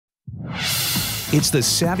It's the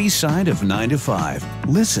savvy side of 9 to 5.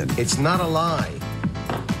 Listen. It's not a lie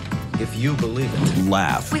if you believe it.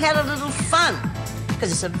 Laugh. We had a little fun,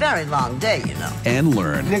 because it's a very long day, you know. And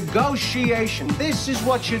learn. Negotiation. This is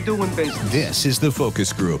what you do in business. This is the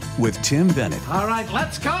Focus Group with Tim Bennett. All right,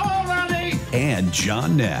 let's go already. And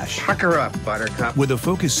John Nash. Pucker up, Buttercup. With a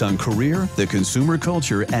focus on career, the consumer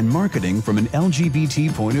culture, and marketing from an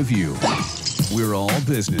LGBT point of view. We're all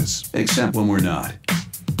business, except when we're not.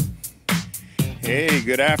 Hey,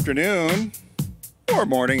 good afternoon. Or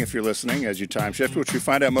morning if you're listening as you time shift, which we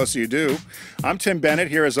find out most of you do. I'm Tim Bennett,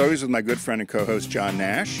 here as always with my good friend and co-host John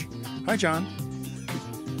Nash. Hi, John.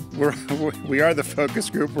 We are the Focus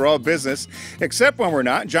Group. We're all business, except when we're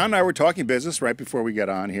not. John and I were talking business right before we got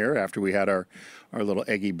on here, after we had our little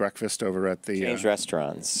eggy breakfast over at the... Change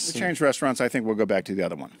restaurants. The Change restaurants. I think we'll go back to the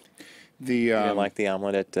other one. You don't like the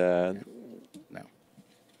omelet at... No.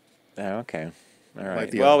 Oh, okay. All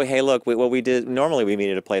right. Like Well, hey, look, what we did, normally we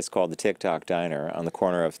meet at a place called the TikTok Diner on the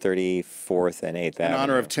corner of 34th and 8th Avenue. In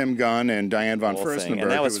honor of Tim Gunn and Diane von Furstenberg.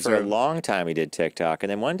 And that was for a long time we did TikTok. And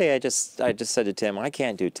then one day I just said to Tim, I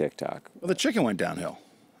can't do TikTok. Well, the chicken went downhill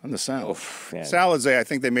on the salad. Oof, yeah. Salads, I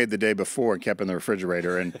think they made the day before and kept in the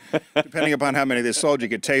refrigerator. And depending upon how many they sold, you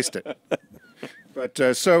could taste it.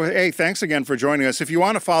 But so, hey, thanks again for joining us. If you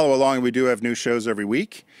want to follow along, we do have new shows every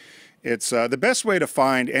week. It's the best way to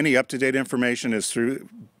find any up-to-date information is through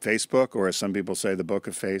Facebook, or as some people say, the Book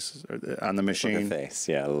of Face on the machine. Book of Face,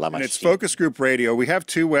 yeah, La And Machine. it's Focus Group Radio. We have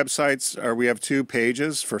two websites, or we have two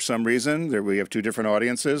pages for some reason. We have two different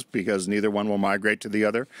audiences because neither one will migrate to the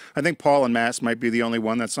other. I think Paul and Mass might be the only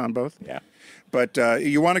one that's on both. Yeah. But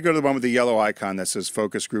you want to go to the one with the yellow icon that says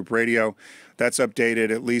Focus Group Radio. That's updated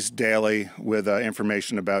at least daily with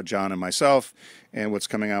information about John and myself and what's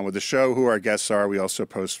coming on with the show, who our guests are. We also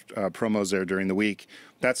post promos there during the week.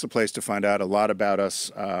 That's the place to find out a lot about us,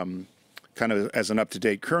 kind of as an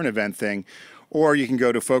up-to-date current event thing. Or you can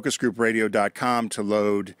go to focusgroupradio.com to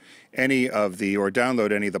load any of the, or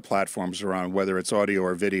download any of the platforms around, whether it's audio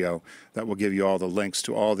or video. That will give you all the links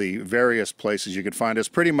to all the various places you can find us.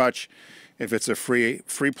 Pretty much, if it's a free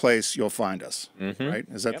place, you'll find us, right?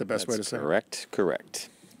 Is that the best way to say it? Correct.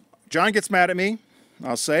 John gets mad at me.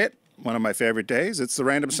 I'll say it. One of my favorite days. It's the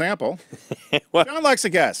random sample. John likes a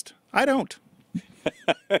guest. I don't.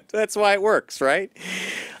 That's why it works, right?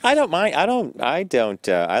 I don't mind. I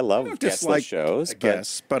love guestless shows.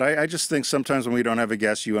 But I just think sometimes when we don't have a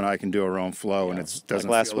guest, you and I can do our own flow, and it doesn't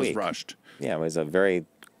feel as rushed. Yeah, it was a very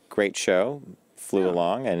great show. Flew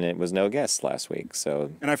along, and it was no guests last week.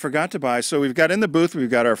 So, and I forgot to buy. So we've got in the booth, we've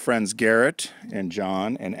got our friends Garrett and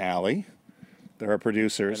John and Allie. They're our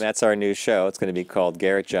producers. And that's our new show. It's going to be called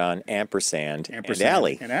Garrett, John, Ampersand and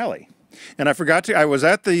Allie. And Allie. And I forgot to. I was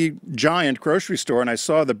at the Giant grocery store, and I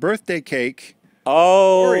saw the birthday cake.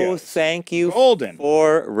 Oh, Oreos. Thank you Golden.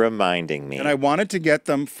 for reminding me. And I wanted to get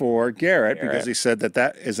them for Garrett because he said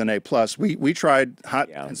that is an A+. We tried hot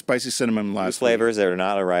and spicy cinnamon last week. Flavors that are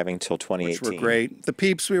not arriving till 2018. Which were great. The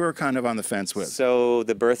Peeps we were kind of on the fence with. So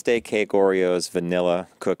the birthday cake Oreos vanilla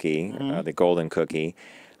cookie, the golden cookie.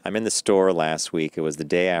 I'm in the store last week. It was the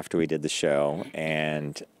day after we did the show,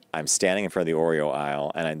 and I'm standing in front of the Oreo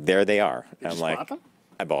aisle, and there they are. Did I'm you like, spot them?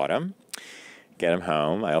 I bought them. Get them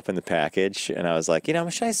home. I opened the package, and I was like,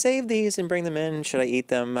 should I save these and bring them in? Should I eat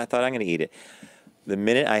them? I thought I'm going to eat it. The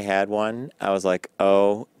minute I had one, I was like,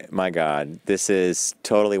 oh, my God. This is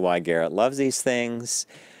totally why Garrett loves these things.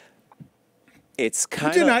 It's kind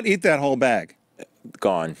of... You did not eat that whole bag.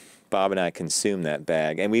 Gone. Bob and I consumed that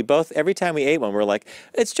bag, and we both, every time we ate one, we're like,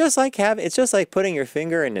 it's just like putting your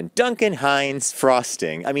finger in a Duncan Hines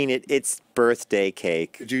frosting. I mean, it's birthday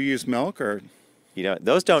cake. Did you use milk or...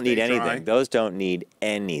 Those don't need Stay anything. dry. Those don't need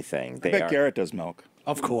anything. I bet Garrett does milk.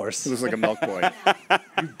 Of course. He looks like a milk boy.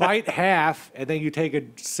 You bite half, and then you take a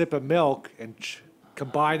sip of milk and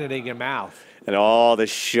combine it in your mouth. And all the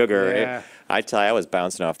sugar. Yeah. I tell you, I was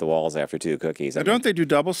bouncing off the walls after 2 cookies. Now, don't they do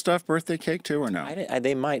double stuffed birthday cake too, or no?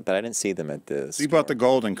 They might, but I didn't see them at this. You bought the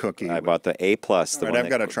golden cookie. I bought the A+. I've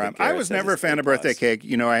got to try them. I was never a fan of birthday cake.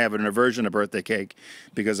 I have an aversion to birthday cake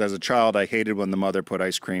because as a child, I hated when the mother put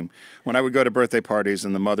ice cream. When I would go to birthday parties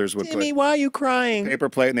and the mothers would Jimmy, why are you crying? Paper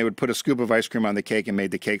plate and they would put a scoop of ice cream on the cake and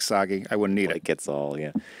made the cake soggy. I wouldn't eat it. It gets all,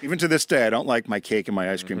 yeah. Even to this day, I don't like my cake and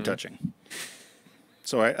my ice cream touching.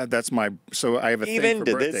 So that's my. So I have a Even thing for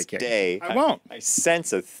to birthday this cake. day, I won't. I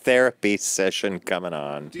sense a therapy session coming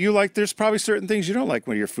on. Do you like? There's probably certain things you don't like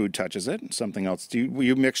when your food touches it. Something else. Will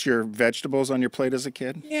you mix your vegetables on your plate as a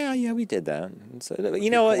kid? Yeah, we did that. So, you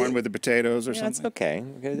know what? Corn with the potatoes or Yeah, something. it's okay.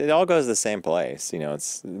 It all goes to the same place. You know,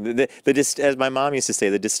 it's as my mom used to say,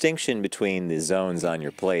 the distinction between the zones on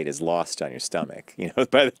your plate is lost on your stomach. You know,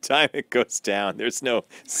 by the time it goes down, there's no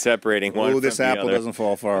separating one Oh, from this the apple other. doesn't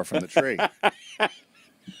fall far from the tree.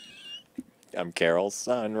 I'm Carol's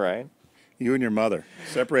son, right? You and your mother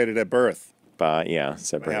separated at birth. But yeah,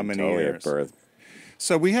 separated how many totally years? at birth.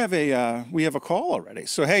 So we have a call already.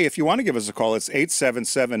 So hey, if you want to give us a call, it's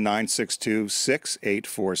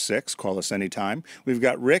 877-962-6846. Call us anytime. We've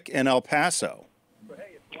got Rick in El Paso.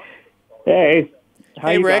 Hey, how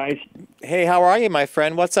Hey, you Rick. guys? Hey, how are you, my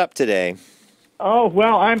friend? What's up today? Oh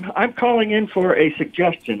well, I'm calling in for a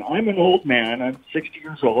suggestion. I'm an old man. I'm 60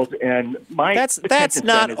 years old, and my That's attention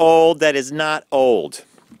not span is, old. That is not old.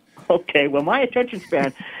 okay. Well, my attention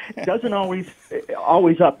span doesn't always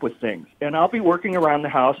up with things, and I'll be working around the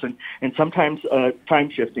house and sometimes time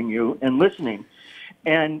shifting you and listening,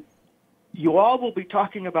 and you all will be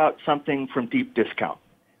talking about something from Deep Discount,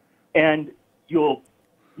 and you'll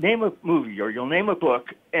name a movie or you'll name a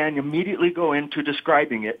book and immediately go into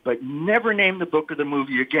describing it, but never name the book or the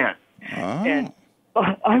movie again. And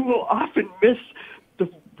I will often miss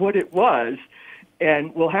what it was,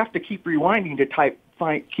 and we'll have to keep rewinding to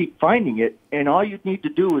keep finding it. And all you need to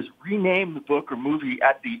do is rename the book or movie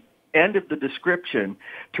at the end of the description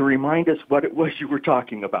to remind us what it was you were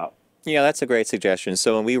talking about. Yeah, that's a great suggestion.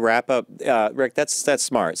 So when we wrap up, Rick, that's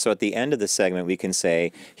smart. So at the end of the segment, we can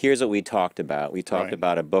say, here's what we talked about. We talked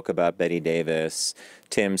about a book about Betty Davis,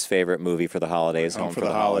 Tim's favorite movie for the holidays, Home for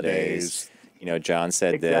the Holidays. You know, John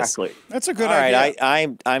said this. Exactly. That's a good All idea.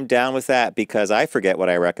 right, I'm down with that because I forget what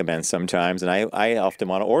I recommend sometimes, and I often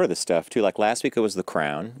want to order the stuff too. Like last week, it was The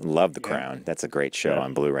Crown. Love The Crown. That's a great show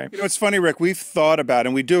on Blu-ray. You know, it's funny, Rick. We've thought about it,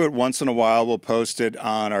 and we do it once in a while. We'll post it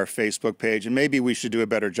on our Facebook page, and maybe we should do a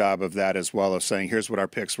better job of that as well, of saying, here's what our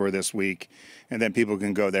picks were this week, and then people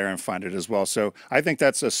can go there and find it as well. So I think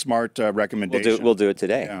that's a smart recommendation. We'll do it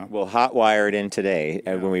today. Yeah. We'll hotwire it in today,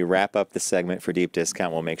 and when we wrap up the segment for Deep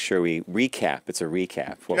Discount, we'll make sure we recap. It's a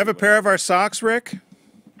recap. You have a pair of our socks, Rick?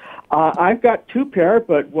 I've got two pair,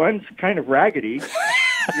 but one's kind of raggedy. Do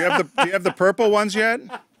you have the purple ones yet?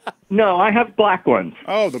 No, I have black ones.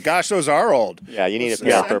 Oh, gosh, those are old. Yeah, you need a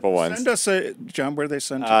pair of purple ones. Send us John, where do they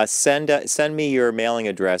send to? Send me your mailing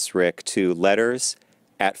address, Rick, to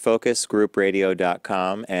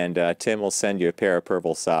letters@focusgroupradio.com, and Tim will send you a pair of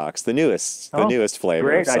purple socks, the newest flavor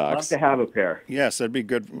Great. of socks. I'd love to have a pair. Yes, that'd be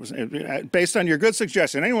good. Based on your good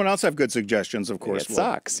suggestion. Anyone else have good suggestions, of course. Get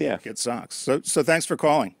socks, yeah. Get socks. So thanks for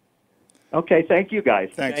calling. Okay, thank you, guys.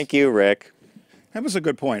 Thanks. Thank you, Rick. That was a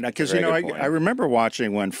good point. Because, Very good point. I remember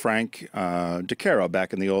watching when Frank DeCaro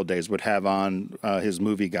back in the old days would have on his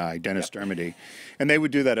movie guy, Dennis Dermody. And they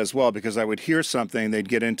would do that as well because I would hear something, they'd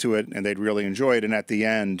get into it, and they'd really enjoy it. And at the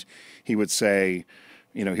end, he would say,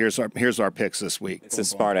 you know, here's our picks this week. It's a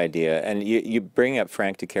smart idea. And you bring up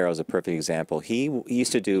Frank DeCaro as a perfect example. He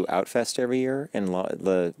used to do Outfest every year in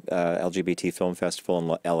the LGBT Film Festival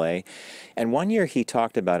in L.A. And one year he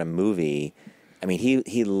talked about a movie. I mean,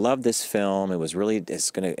 he loved this film. It was really it's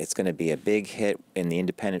gonna be a big hit in the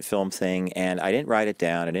independent film thing. And I didn't write it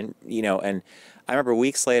down. I didn't, and I remember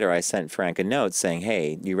weeks later I sent Frank a note saying,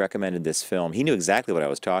 "Hey, you recommended this film." He knew exactly what I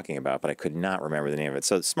was talking about, but I could not remember the name of it.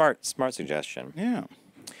 So smart suggestion. Yeah.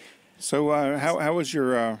 So how was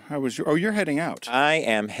your oh, you're heading out. I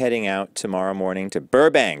am heading out tomorrow morning to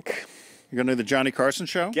Burbank. You're going to the Johnny Carson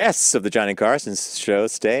show? Guests of the Johnny Carson show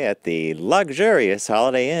stay at the luxurious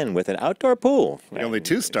Holiday Inn with an outdoor pool. The only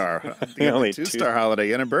two-star. The only two-star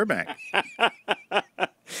Holiday Inn in Burbank.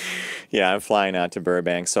 Yeah, I'm flying out to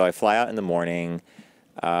Burbank. So I fly out in the morning.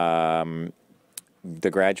 The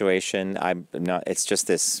graduation, it's just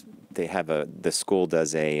this. The school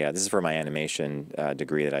does this is for my animation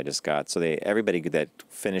degree that I just got. So everybody that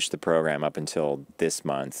finished the program up until this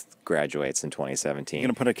month graduates in 2017. You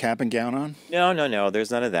going to put a cap and gown on? No, there's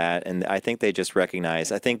none of that. And I think they just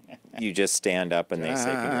recognize, I think you just stand up and they say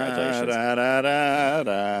congratulations.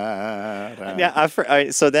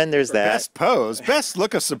 Yeah, so then there's that. Best pose, best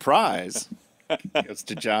look of surprise. Goes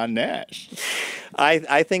to John Nash.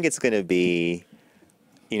 I think it's going to be,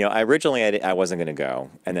 originally I wasn't going to go,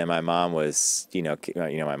 and then my mom was,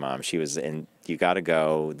 my mom, she was in. You got to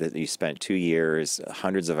go. That you spent 2 years,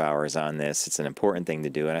 hundreds of hours on this. It's an important thing to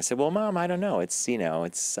do. And I said, well, Mom, I don't know. I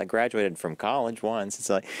graduated from college once. It's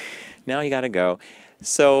like, no, you got to go.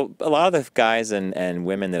 So a lot of the guys and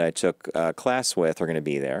women that I took class with are going to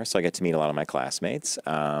be there. So I get to meet a lot of my classmates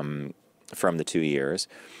from the 2 years.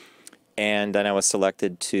 And then I was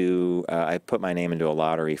selected to, I put my name into a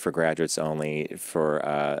lottery for graduates only for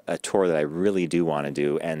a tour that I really do want to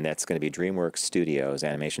do, and that's going to be DreamWorks Studios,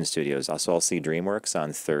 animation studios. So I'll see DreamWorks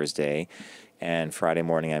on Thursday, and Friday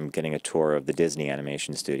morning I'm getting a tour of the Disney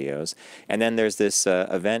animation studios. And then there's this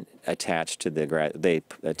event attached to the, they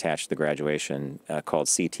attached to the graduation called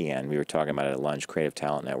CTN. We were talking about it at lunch, Creative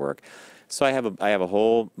Talent Network. So I have a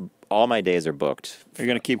whole, all my days are booked. Are you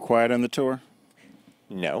going to keep quiet on the tour?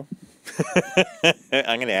 No.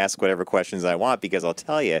 I'm going to ask whatever questions I want because I'll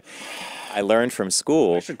tell you, I learned from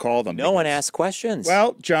school. I should call them. No one asks questions.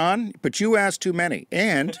 Well, John, but you ask too many,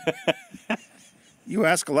 and you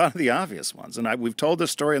ask a lot of the obvious ones. And we've told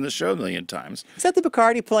this story on the show a million times. Is that the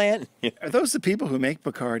Bacardi plant? Are those the people who make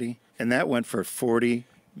Bacardi? And that went for 40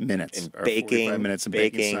 minutes. And or baking, 45 minutes in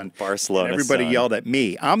baking sun. Barcelona And everybody sun. yelled at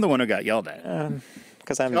me. I'm the one who got yelled at.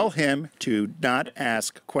 Because I'm. Tell him to not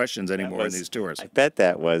ask questions anymore in these tours. I bet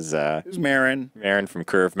that was Who's Marin? Marin from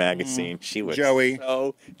Curve Magazine. She was Joey.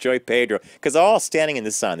 Joey Pedro. Because all standing in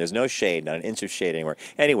the sun. There's no shade, not an inch of shade anywhere.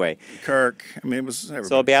 Anyway. Kirk. I mean, it was everybody.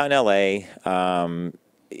 So I'll be out in L.A.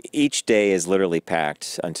 Each day is literally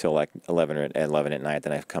packed until like 11 at night.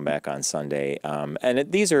 Then I come back on Sunday.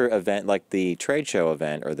 These are like the trade show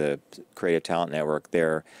event or the Creative Talent Network.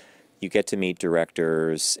 You get to meet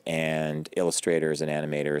directors and illustrators and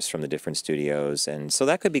animators from the different studios, and so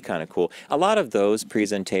that could be kind of cool. A lot of those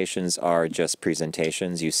presentations are just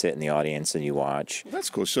presentations. You sit in the audience and you watch. Well, that's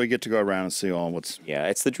cool. So you get to go around and see all what's... Yeah,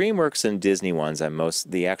 it's the DreamWorks and Disney ones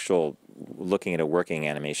the actual looking at a working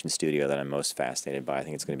animation studio that I'm most fascinated by. I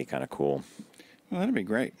think it's going to be kind of cool. Well, that'd be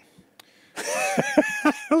great.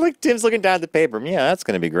 Look, Tim's looking down at the paper. Yeah, that's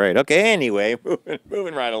going to be great. Okay, anyway,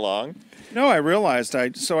 moving right along. No, I realized I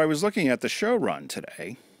was looking at the show run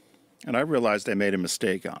today, and I realized I made a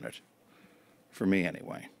mistake on it. For me,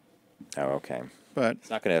 anyway. Oh, okay. But it's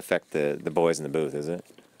not going to affect the boys in the booth, is it?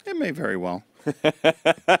 It may very well.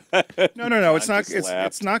 No. It's not.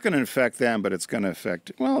 It's not going to affect them, but it's going to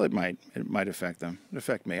affect. Well, it might. It might affect them. It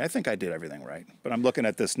affect me. I think I did everything right, but I'm looking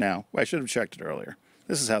at this now. I should have checked it earlier.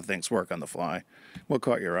 This is how things work on the fly. What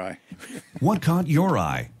caught your eye? What caught your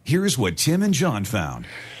eye? Here's what Tim and John found.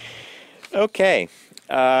 Okay.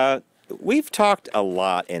 We've talked a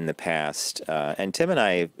lot in the past, and Tim and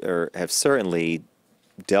I have certainly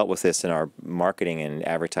dealt with this in our marketing and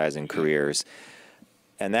advertising careers,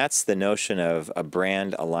 and that's the notion of a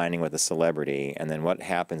brand aligning with a celebrity, and then what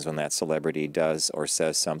happens when that celebrity does or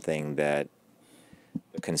says something that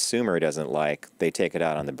the consumer doesn't like. They take it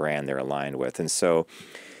out on the brand they're aligned with. And so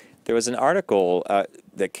there was an article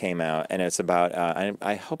that came out, and it's about,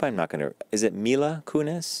 I hope I'm not going to, is it Mila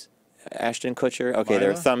Kunis? Ashton Kutcher? Okay, there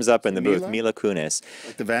are thumbs up in the booth. Mila Kunis.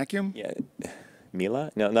 Like the vacuum? Yeah.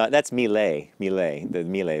 Mila? No, that's Miele. Miele, the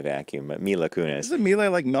Miele vacuum, but Mila Kunis. Is it Miele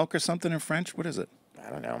like milk or something in French? What is it? I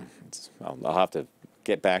don't know. I'll have to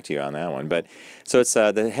get back to you on that one. But so it's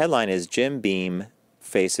the headline is Jim Beam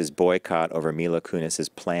faces boycott over Mila Kunis's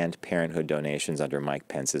Planned Parenthood donations under Mike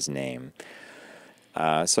Pence's name.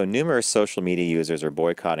 So numerous social media users are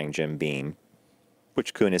boycotting Jim Beam,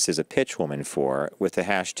 which Kunis is a pitch woman for, with the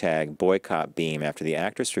hashtag #BoycottBeam after the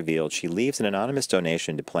actress revealed she leaves an anonymous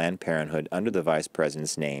donation to Planned Parenthood under the vice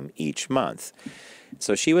president's name each month.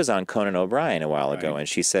 So she was on Conan O'Brien a while ago, and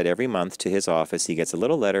she said every month to his office he gets a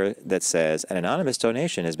little letter that says, an anonymous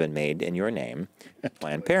donation has been made in your name,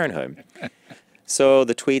 Planned Parenthood. So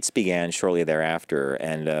the tweets began shortly thereafter,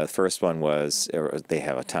 and the first one was, they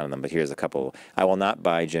have a ton of them, but here's a couple. I will not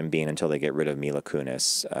buy Jim Beam until they get rid of Mila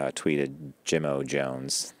Kunis, tweeted Jim O.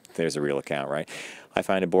 Jones. There's a real account, right? I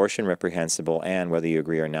find abortion reprehensible, and whether you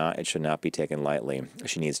agree or not, it should not be taken lightly.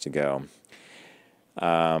 She needs to go.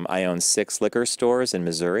 I own 6 liquor stores in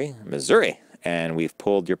Missouri, and we've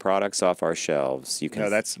pulled your products off our shelves. You can. No,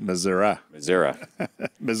 that's Missouri. Missouri.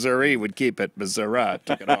 Missouri would keep it. Missouri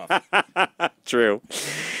took it off. True.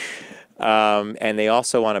 And they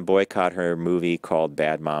also want to boycott her movie called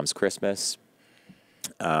Bad Moms Christmas.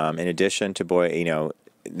 In addition to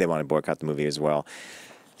they want to boycott the movie as well.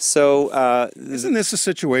 So isn't this a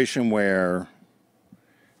situation where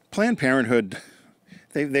Planned Parenthood?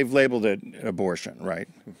 They've labeled it abortion, right?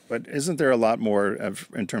 But isn't there a lot more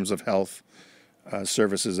in terms of health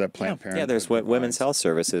services that Planned Parenthood? Yeah, there's women's health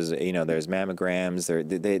services. There's mammograms.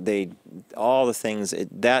 They all the things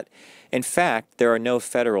that. In fact, there are no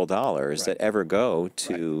federal dollars that ever go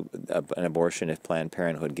to an abortion if Planned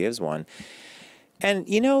Parenthood gives one. And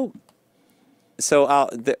So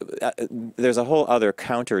there's a whole other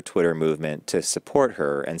counter Twitter movement to support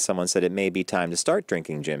her, and someone said it may be time to start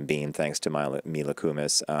drinking Jim Beam, thanks to Mila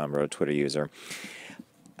Kunis, wrote a Twitter user.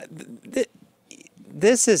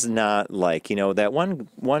 This is not like, that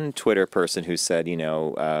one Twitter person who said,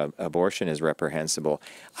 abortion is reprehensible.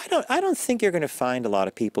 I don't think you're going to find a lot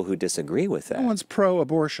of people who disagree with that. No one's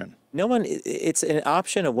pro-abortion. No one. It's an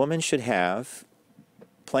option a woman should have,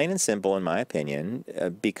 plain and simple, in my opinion,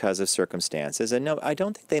 because of circumstances. And no, I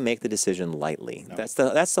don't think they make the decision lightly. No.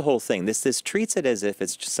 That's the whole thing. This treats it as if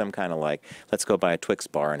it's just some kind of like, let's go buy a Twix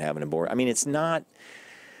bar and have an abortion. I mean, it's not.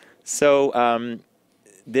 So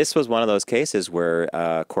this was one of those cases where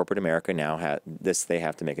corporate America now they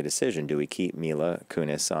have to make a decision. Do we keep Mila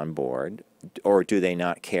Kunis on board, or do they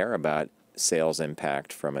not care about sales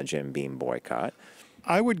impact from a Jim Beam boycott?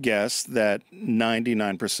 I would guess that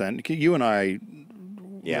 99%. You and I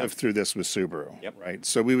lived through this with Subaru, right?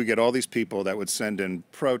 So we would get all these people that would send in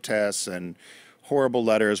protests and horrible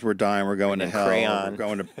letters. We're dying. We're going to hell. Crayon.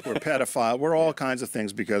 We're pedophile. We're all kinds of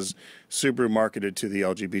things because Subaru marketed to the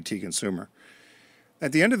LGBT consumer.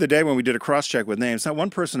 At the end of the day, when we did a cross-check with names, not one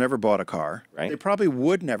person ever bought a car. Right. They probably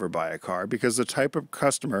would never buy a car because the type of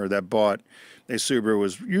customer that bought a Subaru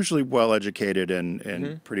was usually well-educated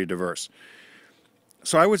and pretty diverse.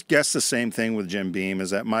 So I would guess the same thing with Jim Beam, is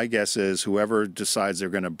that my guess is whoever decides they're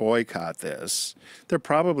going to boycott this, they're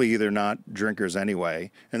probably either not drinkers anyway,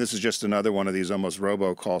 and this is just another one of these almost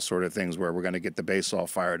robocall sort of things where we're going to get the base all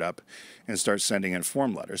fired up and start sending in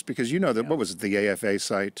form letters. Because what was it, the AFA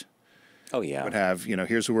site? Oh, yeah. Would have,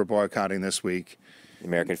 here's who we're boycotting this week. The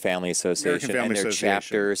American Family Association and their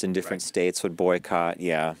chapters in different states would boycott,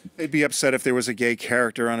 They'd be upset if there was a gay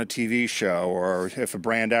character on a TV show, or if a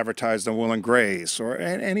brand advertised on Will and Grace, or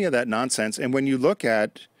any of that nonsense. And when you look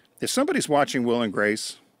at, if somebody's watching Will and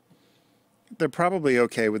Grace, they're probably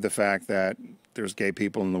okay with the fact that there's gay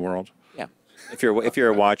people in the world. Yeah, if you're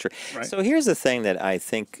a watcher. Right. So here's the thing that I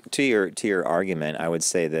think, to your argument, I would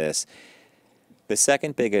say this. The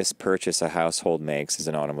second biggest purchase a household makes is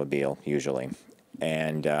an automobile, usually.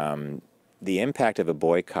 And the impact of a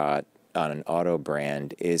boycott on an auto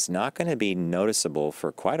brand is not going to be noticeable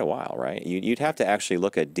for quite a while, right? You'd have to actually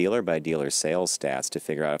look at dealer-by-dealer sales stats to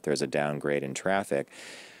figure out if there's a downgrade in traffic.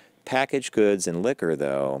 Packaged goods and liquor,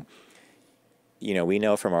 though, we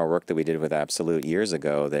know from our work that we did with Absolute years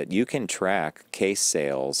ago that you can track case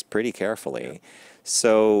sales pretty carefully. Yeah.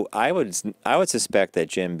 So I would suspect that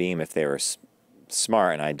Jim Beam, if they were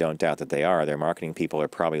smart, and I don't doubt that they are, their marketing people are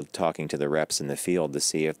probably talking to the reps in the field to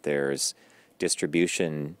see if there's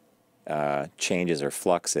distribution changes or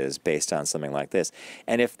fluxes based on something like this.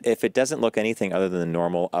 And if it doesn't look anything other than the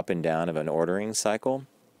normal up and down of an ordering cycle,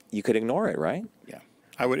 you could ignore it, right? Yeah.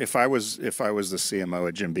 I would, if I was the CMO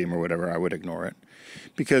at Jim Beam or whatever, I would ignore it,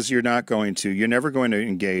 because you're never going to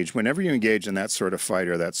engage. Whenever you engage in that sort of fight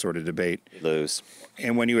or that sort of debate, you lose.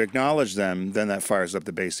 And when you acknowledge them, then that fires up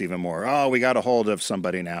the base even more. Oh, we got a hold of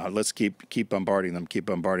somebody now. Let's keep bombarding them, keep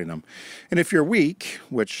bombarding them. And if you're weak,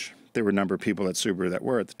 which there were a number of people at Subaru that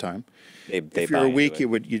were at the time, if you're weak,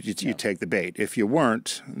 you take the bait. If you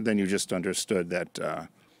weren't, then you just understood that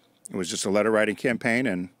it was just a letter writing campaign,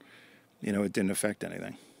 and it didn't affect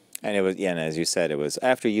anything. And it was, and as you said, it was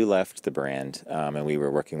after you left the brand, and we were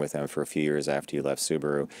working with them for a few years after you left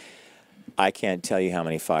Subaru. I can't tell you how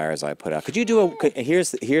many fires I put out. Could you do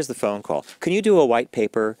here's the phone call. Can you do a white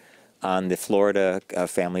paper on the Florida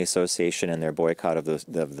Family Association and their boycott of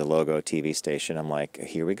the Logo TV station? I'm like,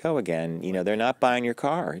 here we go again. They're not buying your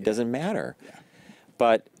car. It doesn't matter. Yeah.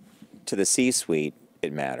 But to the C-suite,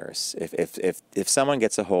 it matters. If someone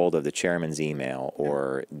gets a hold of the chairman's email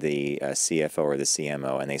or the CFO or the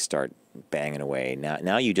CMO and they start banging away,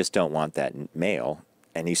 now you just don't want that mail.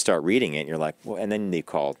 And you start reading it, and you're like, well, and then you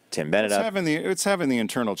call Tim Bennett up. It's having the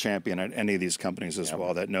internal champion at any of these companies as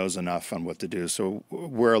well that knows enough on what to do. So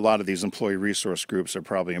where a lot of these employee resource groups are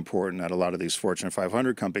probably important at a lot of these Fortune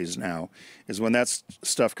 500 companies now is when that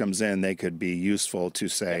stuff comes in, they could be useful to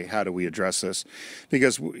say, how do we address this?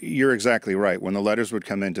 Because you're exactly right. When the letters would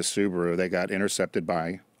come into Subaru, they got intercepted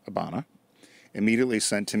by Abana, immediately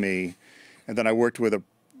sent to me, and then I worked with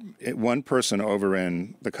one person over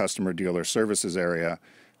in the customer dealer services area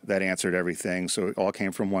that answered everything, so it all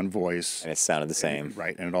came from one voice, and it sounded the same,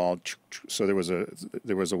 right? And it all, so there was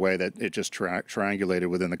a way that it just triangulated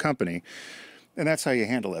within the company, and that's how you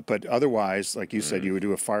handle it. But otherwise, like you said, you would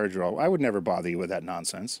do a fire drill. I would never bother you with that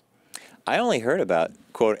nonsense. I only heard about,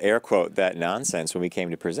 quote, air quote, that nonsense when we came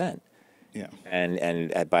to present. Yeah.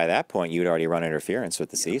 And by that point, you'd already run interference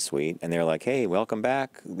with the C-suite, and they're like, "Hey, welcome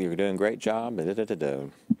back. You're doing a great job."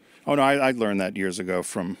 Oh no, I learned that years ago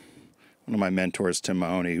from one of my mentors, Tim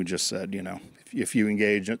Mahoney, who just said, if you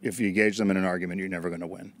engage them in an argument, you're never going to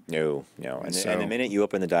win. No. And the minute you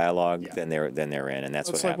open the dialogue, then they're in, and that's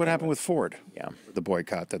It's like what happened with Ford. Yeah, the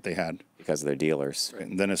boycott that they had because of their dealers. Right.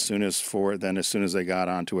 And then as soon as they got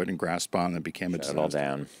onto it and grasped on, it became a disaster. Shut it all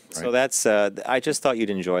down. Right. So that's. I just thought you'd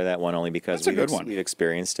enjoy that one only because we've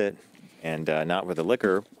experienced it, and not with a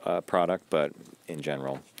liquor product, but in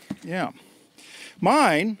general. Yeah,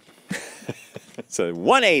 mine. So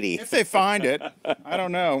 180. If they find it, I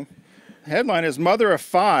don't know. Headline is Mother of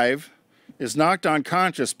 5 is knocked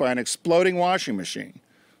unconscious by an exploding washing machine.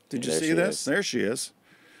 Did you see this? There she is.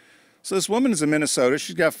 So this woman is in Minnesota.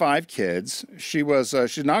 She's got 5 kids. She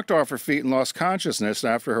knocked off her feet and lost consciousness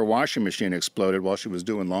after her washing machine exploded while she was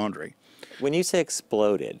doing laundry. When you say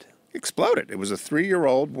exploded? Exploded. It was a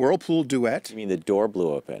 3-year-old Whirlpool Duet. You mean the door blew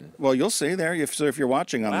open? Well, you'll see there if you're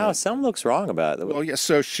watching on Wow, something looks wrong about it. Well, yeah,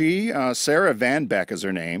 so Sarah Van Beck is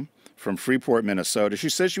her name, from Freeport, Minnesota. She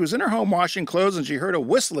says she was in her home washing clothes and she heard a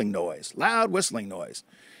whistling noise, loud whistling noise,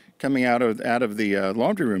 coming out of the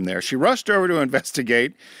laundry room there. She rushed over to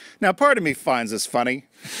investigate. Now, part of me finds this funny,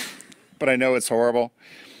 but I know it's horrible.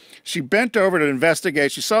 She bent over to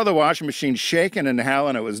investigate. She saw the washing machine shaking and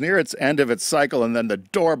howling. It was near its end of its cycle, and then the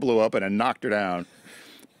door blew open and knocked her down.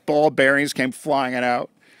 Ball bearings came flying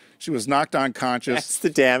out. She was knocked unconscious. That's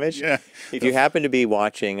the damage. Yeah. If you happen to be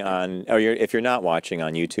watching on, if you're not watching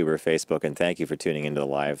on YouTube or Facebook, and thank you for tuning into the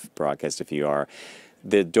live broadcast if you are,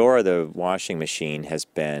 the door of the washing machine has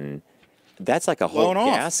been, that's like a whole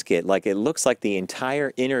gasket. Like it looks like the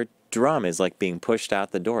entire inner drum is like being pushed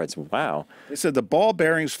out the door. It's wow. They said the ball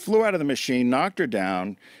bearings flew out of the machine, knocked her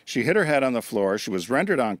down. She hit her head on the floor. She was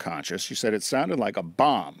rendered unconscious. She said it sounded like a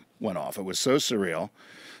bomb went off. It was so surreal.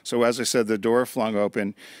 So as I said, the door flung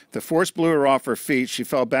open. The force blew her off her feet. She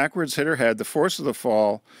fell backwards, hit her head. The force of the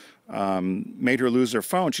fall made her lose her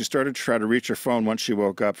phone. She started to try to reach her phone once she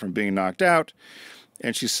woke up from being knocked out.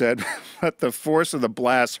 And she said that the force of the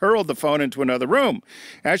blast hurled the phone into another room.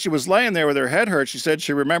 As she was laying there with her head hurt, she said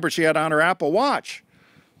she remembered she had on her Apple Watch.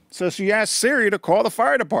 So she asked Siri to call the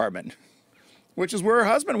fire department, which is where her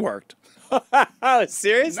husband worked. Oh,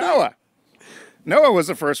 seriously? Noah was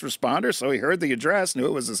the first responder, so he heard the address, knew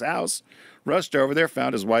it was his house, rushed over there,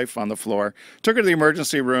 found his wife on the floor, took her to the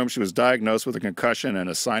emergency room. She was diagnosed with a concussion and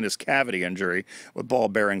a sinus cavity injury with ball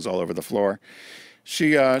bearings all over the floor.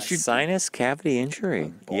 She sinus cavity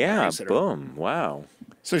injury. Yeah, boom. Wow.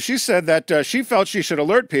 So she said that she felt she should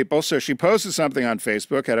alert people, so she posted something on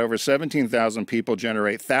Facebook, had over 17,000 people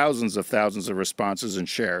generate thousands of responses and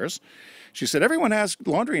shares. She said everyone has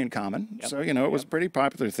laundry in common, so, it was a pretty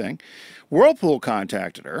popular thing. Whirlpool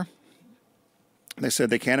contacted her. They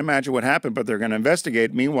said they can't imagine what happened, but they're going to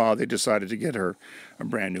investigate. Meanwhile, they decided to get her a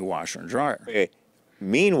brand new washer and dryer. Okay.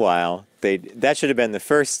 Meanwhile, that should have been the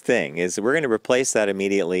first thing, is we're going to replace that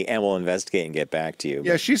immediately, and we'll investigate and get back to you.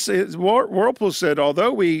 Yeah, she said, Whirlpool said,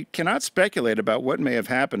 although we cannot speculate about what may have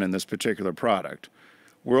happened in this particular product,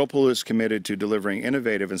 Whirlpool is committed to delivering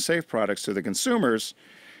innovative and safe products to the consumers.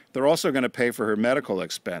 They're also going to pay for her medical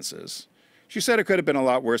expenses. She said it could have been a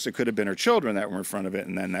lot worse. It could have been her children that were in front of it,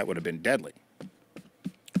 and then that would have been deadly.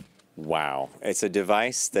 Wow. It's a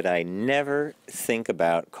device that I never think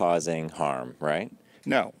about causing harm, right?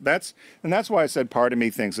 No, that's why I said part of me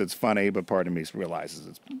thinks it's funny, but part of me realizes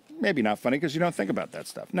it's maybe not funny because you don't think about that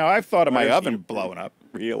stuff. Now, I've thought of my oven blowing up.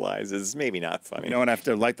 Realizes maybe not funny. When I have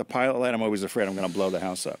to light the pilot light, I'm always afraid I'm going to blow the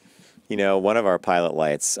house up. One of our pilot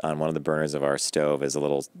lights on one of the burners of our stove is a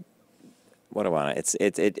little, what do I want?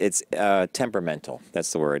 It's temperamental.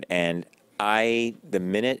 That's the word. And the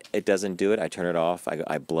minute it doesn't do it, I turn it off.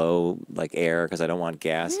 I blow like air because I don't want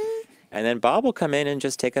gas. And then Bob will come in and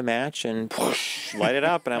just take a match and light it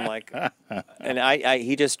up. And I'm like, and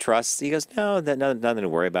he just trusts. He goes, no, nothing to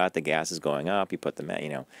worry about. The gas is going up. You put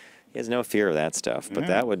the he has no fear of that stuff. But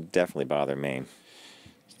that would definitely bother me.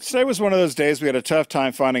 Today was one of those days we had a tough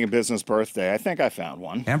time finding a business birthday. I think I found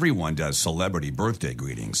one. Everyone does celebrity birthday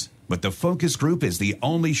greetings, but the Focus Group is the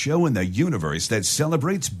only show in the universe that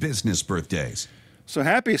celebrates business birthdays. So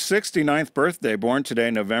happy 69th birthday, born today,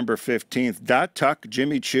 November 15th, Datuk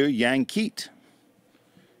Jimmy Choo Yankeet.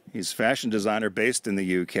 He's a fashion designer based in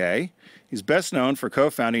the UK. He's best known for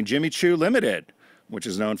co-founding Jimmy Choo Limited, which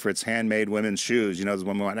is known for its handmade women's shoes. The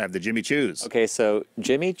women want to have the Jimmy Choos. Okay, so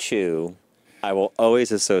Jimmy Choo, I will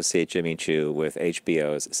always associate Jimmy Choo with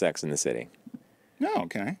HBO's Sex and the City. Oh,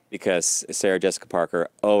 okay. Because Sarah Jessica Parker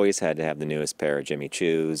always had to have the newest pair of Jimmy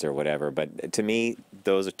Choos or whatever. But to me,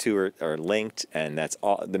 those two are linked, and that's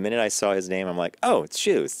all. The minute I saw his name, I'm like, oh, it's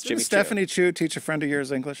shoes. Jimmy Choo. Stephanie Choo teach a friend of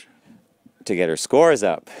yours English? To get her scores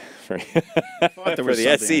up for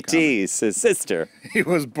the SETs, his sister. He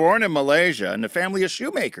was born in Malaysia in a family of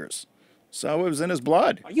shoemakers. So it was in his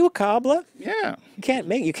blood. Are you a cobbler? Yeah. You can't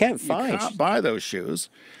find. You can't buy those shoes.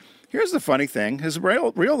 Here's the funny thing. His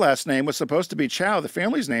real last name was supposed to be Chow. The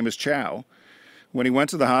family's name is Chow. When he went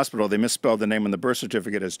to the hospital, they misspelled the name on the birth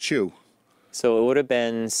certificate as Choo. So it would have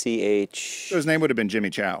been C-H... So his name would have been Jimmy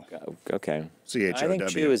Chow. Okay. C-H-O-W. I think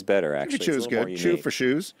Choo is better, actually. Jimmy Choo is good. Choo unique. for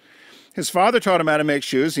shoes. His father taught him how to make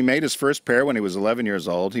shoes. He made his first pair when he was 11 years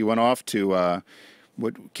old. He went off to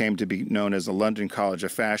what came to be known as the London College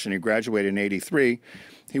of Fashion. He graduated in 83.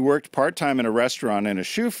 He worked part-time in a restaurant and a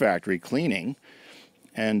shoe factory cleaning.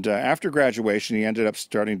 And after graduation, he ended up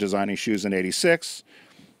starting designing shoes in 86.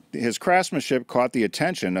 His craftsmanship caught the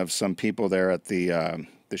attention of some people there at the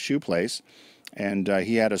shoe place. And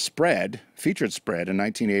he had a featured spread in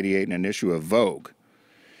 1988 in an issue of Vogue.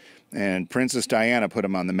 And Princess Diana put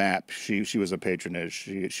him on the map. She was a patronage.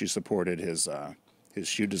 She supported his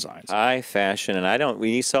shoe designs. High fashion, and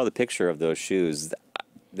when you saw the picture of those shoes,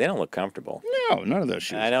 they don't look comfortable. No, none of those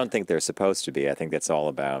shoes. I don't think they're supposed to be. I think that's all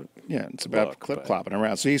about. Yeah, it's about clip-clopping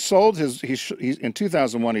around. So he sold in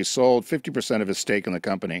 2001, he sold 50% of his stake in the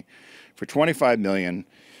company for $25 million,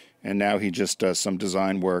 and now he just does some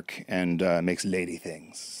design work and makes lady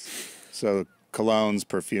things. So colognes,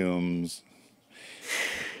 perfumes.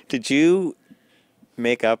 Did you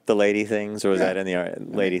make up the lady things, or was that in the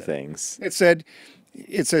lady things? It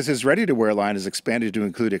says his ready-to-wear line is expanded to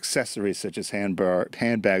include accessories such as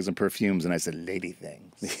handbags and perfumes, and I said lady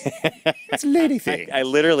things. It's lady things. I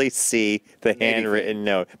literally see the handwritten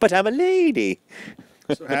note, but I'm a lady.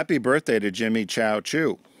 So happy birthday to Jimmy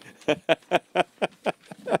Choo. You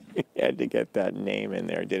had to get that name in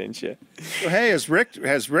there, didn't you? So, hey, as Rick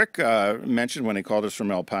mentioned when he called us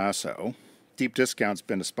from El Paso, Deep Discount's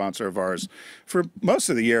been a sponsor of ours for most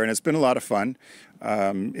of the year, and it's been a lot of fun.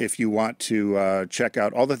 If you want to check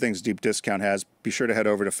out all the things Deep Discount has, be sure to head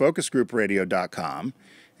over to focusgroupradio.com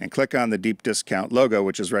and click on the Deep Discount logo,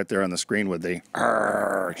 which is right there on the screen with the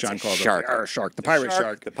John calls shark. it the shark, the pirate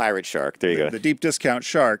shark. The pirate shark. There you go. The Deep Discount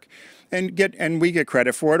shark. And we get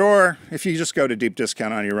credit for it. Or if you just go to Deep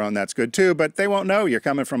Discount on your own, that's good too. But they won't know you're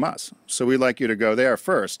coming from us. So we'd like you to go there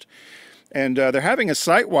first. And they're having a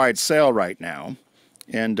site-wide sale right now,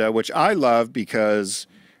 and which I love because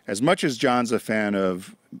as much as John's a fan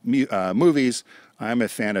of movies, I'm a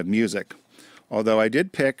fan of music. Although I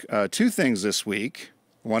did pick two things this week.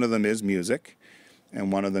 One of them is music,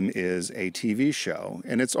 and one of them is a TV show.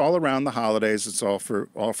 And it's all around the holidays. It's all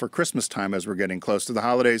for Christmas time as we're getting close to the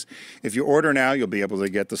holidays. If you order now, you'll be able to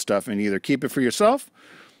get the stuff and either keep it for yourself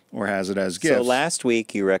or has it as gifts. So last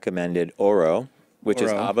week you recommended Oro, which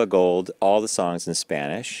is Ava Gold, all the songs in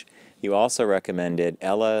Spanish. You also recommended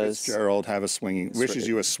Ella's... Gerald wishes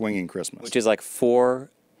you a swinging Christmas. Which is like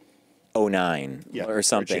 $4.09 or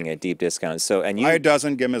something at Deep Discount. So, and you buy a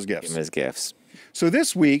dozen, give him as gifts. Give him as gifts. So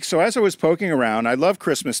this week, as I was poking around, I love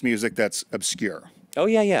Christmas music that's obscure. Oh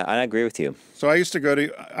yeah, I agree with you. So I used to go to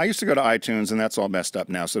iTunes, and that's all messed up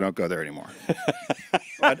now, so don't go there anymore.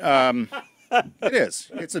 But it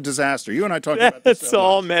is. It's a disaster. You and I talked about this. It's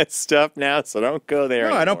all messed up now, so don't go there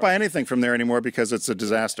anymore. I don't buy anything from there anymore because it's a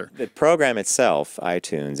disaster. The program itself,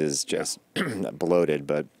 iTunes, is just bloated,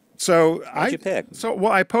 but what'd you pick?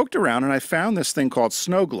 I poked around and I found this thing called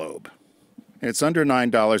Snow Globe. It's under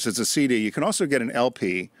 $9. It's a CD. You can also get an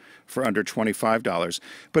LP for under $25.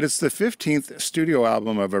 But it's the 15th studio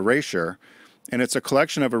album of Erasure, and it's a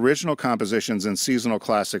collection of original compositions and seasonal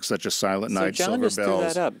classics such as Silent Night, John Silver just threw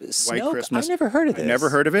Bells, that up. White Christmas. I've never heard of this. I never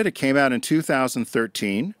heard of it. It came out in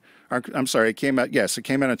 2013. I'm sorry, it came out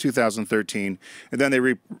in 2013, and then they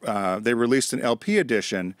released an LP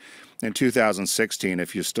edition in 2016,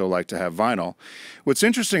 if you still like to have vinyl. What's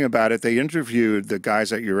interesting about it, they interviewed the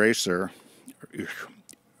guys at Erasure,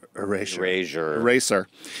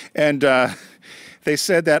 and they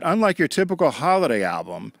said that unlike your typical holiday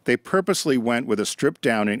album, they purposely went with a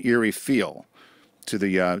stripped-down and eerie feel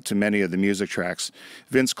to many of the music tracks.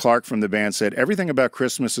 Vince Clarke from the band said, "Everything about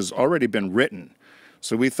Christmas has already been written.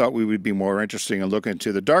 So we thought we would be more interesting in looking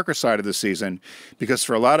to the darker side of the season, because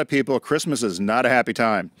for a lot of people, Christmas is not a happy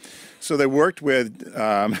time." So they worked with,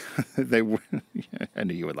 I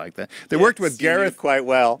knew you would like that. They worked with Gareth quite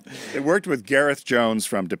well. They worked with Gareth Jones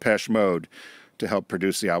from Depeche Mode to help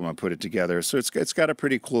produce the album and put it together. So it's got a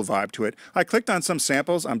pretty cool vibe to it. I clicked on some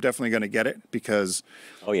samples. I'm definitely going to get it because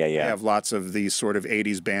I have lots of these sort of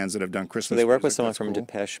 80s bands that have done Christmas So they work music. with someone from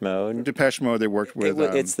Depeche Mode? Depeche Mode, they worked with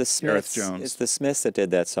it's the Smiths. Gareth Jones. It's the Smiths that did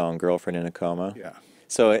that song, Girlfriend in a Coma. Yeah.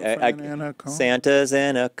 So Girlfriend in a coma. Santa's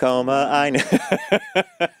in a coma. I know.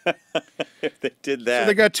 If they did that. So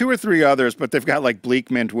they got 2 or 3 others, but they've got like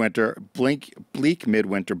bleak midwinter,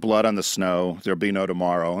 blood on the snow. There'll be no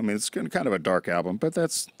tomorrow. I mean, it's kind of a dark album, but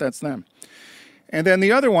that's them. And then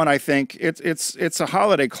the other one, I think it's a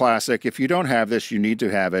holiday classic. If you don't have this, you need to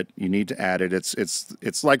have it. You need to add it.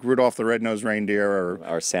 It's like Rudolph the Red-Nosed Reindeer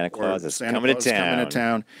or Santa Claus is Santa coming Claus to is town. coming to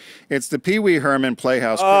town. It's the Pee Wee Herman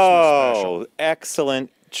Playhouse Christmas Oh, special.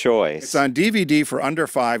 excellent choice. It's on DVD for under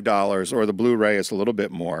 $5, or the Blu-ray is a little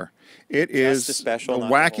bit more. It is the special, the not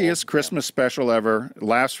the whole- wackiest Christmas special ever. It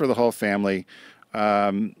lasts for the whole family.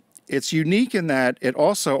 It's unique in that it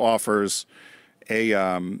also offers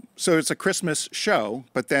so it's a Christmas show,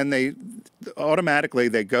 but then they automatically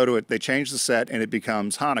go to it. They change the set, and it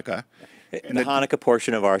becomes Hanukkah. And the Hanukkah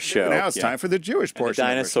portion of our show. Now it's time for the Jewish And portion. the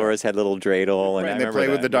dinosaurs had little dreidel, and Right, I and they remember play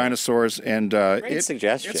with that. the dinosaurs, and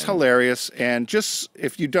suggestion. It's hilarious. And just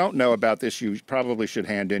if you don't know about this, you probably should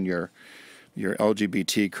hand in your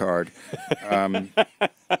LGBT card.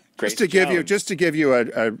 Just to give you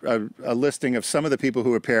a listing of some of the people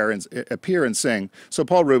who appear and sing. So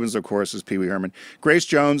Paul Rubens, of course, is Pee Wee Herman. Grace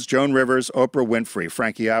Jones, Joan Rivers, Oprah Winfrey,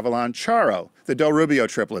 Frankie Avalon, Charo, the Del Rubio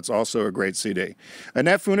triplets, also a great CD.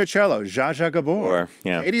 Annette Funicello, Zsa Zsa Gabor,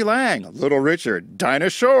 Katie Lang, Little Richard,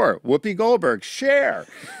 Dinah Shore, Whoopi Goldberg, Cher,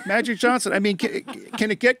 Magic Johnson. I mean,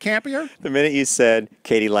 can it get campier? The minute you said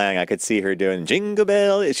Katie Lang, I could see her doing Jingle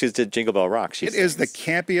Bell. She just did Jingle Bell Rock. It is the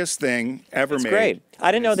campiest thing ever made. It's great.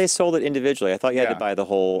 I didn't know they sold it individually. I thought you had to buy the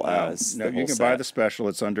whole. No, you can buy the special.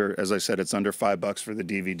 It's under, as I said, it's under $5 for the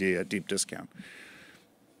DVD at deep discount.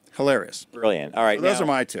 Hilarious. Brilliant. All right, So those are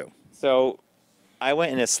my 2. So I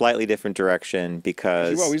went in a slightly different direction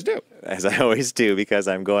because You always do. As I always do, because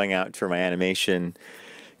I'm going out for my animation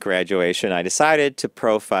graduation. I decided to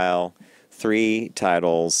profile 3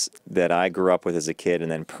 titles that I grew up with as a kid,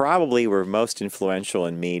 and then probably were most influential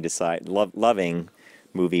in me loving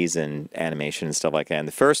movies and animation and stuff like that. And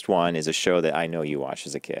the first one is a show that I know you watched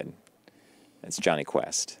as a kid. It's Johnny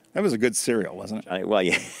Quest. That was a good cereal, wasn't it? Well,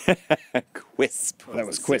 yeah. Quisp. That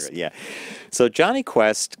was Quisp. Yeah. So Johnny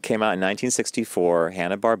Quest came out in 1964.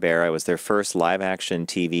 Hanna-Barbera. It was their first live-action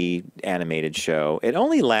TV animated show. It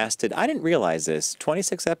only lasted, I didn't realize this,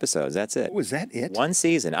 26 episodes. That's it. Oh, was that it? One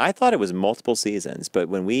season. I thought it was multiple seasons,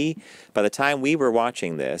 but by the time we were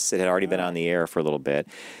watching this, it had already been on the air for a little bit.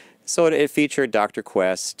 So it featured Dr.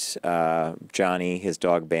 Quest, Johnny, his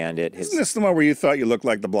dog Bandit. Isn't this the one where you thought you looked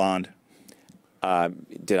like the blonde?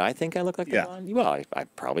 Did I think I looked like the blonde? Well, I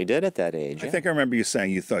probably did at that age. I think I remember you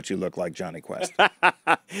saying you thought you looked like Johnny Quest.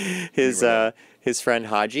 His friend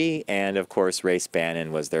Haji, and of course Ray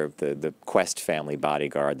Spannon was the Quest family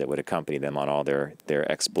bodyguard that would accompany them on all their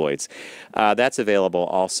exploits. That's available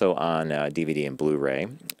also on DVD and Blu-ray.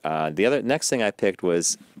 The next thing I picked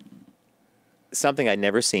was something I'd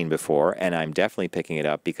never seen before, and I'm definitely picking it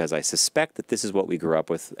up because I suspect that this is what we grew up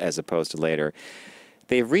with as opposed to later.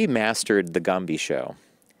 They've remastered The Gumby Show,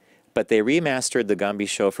 but they remastered The Gumby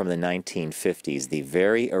Show from the 1950s, the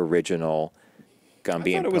very original Gumby and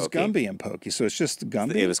Pokey. I thought it was Gumby and Pokey, so it's just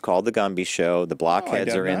Gumby? It was called The Gumby Show. The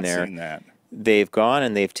blockheads are in there. Seen that. They've gone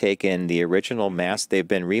and they've taken the original they've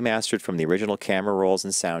been remastered from the original camera rolls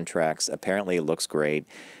and soundtracks. Apparently it looks great.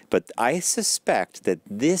 But I suspect that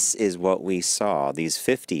this is what we saw, these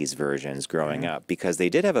 50s versions growing up, because they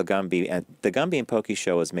did have a Gumby, and the Gumby and Pokey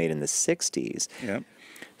show was made in the 60s. Yep.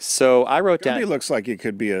 So I wrote down... Gumby looks like it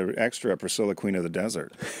could be an extra Priscilla, Queen of the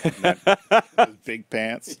Desert. Those big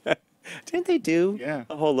pants. Didn't they do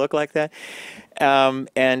a whole look like that?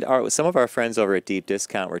 And some of our friends over at Deep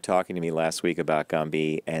Discount were talking to me last week about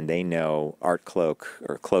Gumby, and they know Art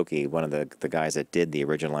Clokey, one of the guys that did the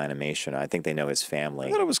original animation. I think they know his family.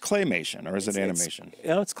 I thought it was claymation, or is it animation?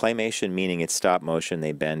 It's claymation, meaning it's stop motion.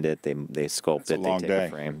 They bend it, they sculpt it, they take a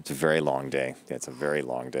frame. It's a very long day. It's a very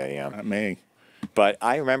long day, yeah. Not me. But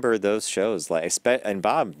I remember those shows, and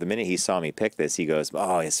Bob, the minute he saw me pick this, he goes,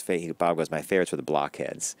 Bob goes, my favorites were the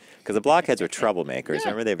blockheads. Because the blockheads were troublemakers.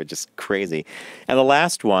 Remember, they were just crazy. And the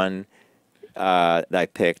last one that I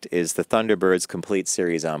picked is the Thunderbirds Complete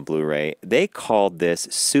Series on Blu-ray. They called this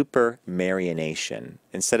Super Marionation.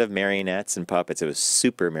 Instead of marionettes and puppets, it was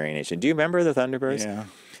Super Marionation. Do you remember the Thunderbirds? Yeah.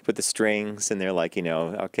 With the strings, and they're like,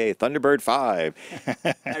 okay, Thunderbird 5.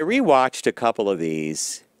 I rewatched a couple of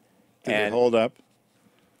these. Did they hold up?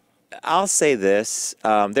 I'll say this: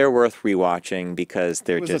 they're worth rewatching because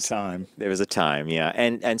they're It was just a time. There was a time, yeah,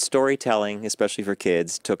 and storytelling, especially for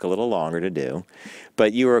kids, took a little longer to do,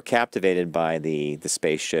 but you were captivated by the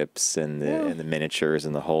spaceships and the miniatures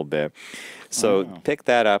and the whole bit. So pick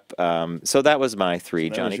that up. So that was my three: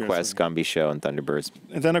 that Johnny was yours, Quest, Gumby Show, and Thunderbirds.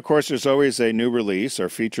 And then, of course, there's always a new release or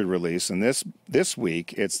featured release. And this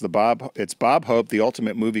week, it's Bob Hope, The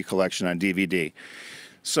Ultimate Movie Collection on DVD.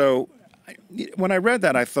 So when I read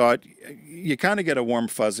that, I thought you kind of get a warm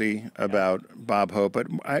fuzzy about Bob Hope. But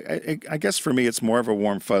I guess for me, it's more of a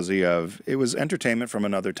warm fuzzy of it was entertainment from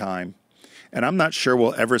another time. And I'm not sure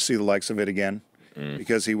we'll ever see the likes of it again.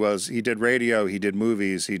 Because he did radio, he did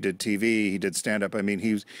movies, he did TV, he did stand up. I mean,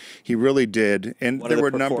 he really did, and there were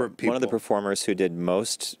a number of people. One of the performers who did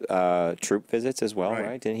most troop visits as well,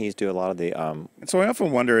 right? Didn't he do a lot of the? So I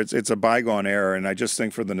often wonder, it's a bygone era, and I just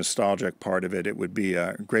think for the nostalgic part of it, it would be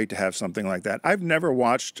great to have something like that. I've never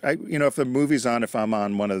watched, if the movie's on, if I'm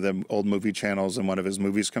on one of the old movie channels and one of his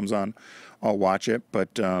movies comes on, I'll watch it,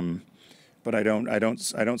 but I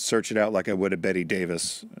don't search it out like I would a Betty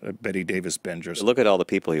Davis binge or something. Look at all the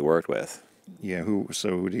people he worked with. Yeah, who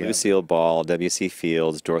do you Lucille Ball, W.C.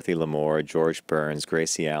 Fields, Dorothy Lamour, George Burns,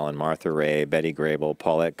 Gracie Allen, Martha Ray, Betty Grable,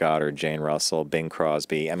 Paulette Goddard, Jane Russell, Bing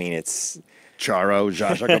Crosby. I mean, it's Charo,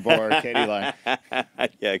 Zsa Zsa Gabor, Katie Lang.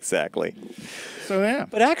 Yeah, exactly. So yeah,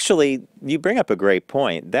 But actually, you bring up a great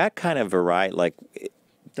point. That kind of variety,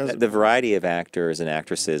 the variety of actors and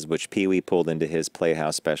actresses which Pee Wee pulled into his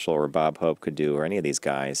Playhouse special, or Bob Hope could do, or any of these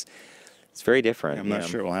guys, it's very different. I'm not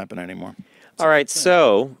sure it will happen anymore. All right,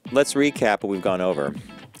 so let's recap what we've gone over.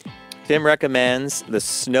 Tim recommends The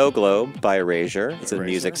Snow Globe by Erasure. It's a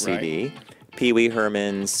music CD. Pee Wee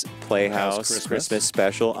Herman's Playhouse Christmas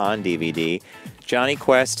special on DVD. Johnny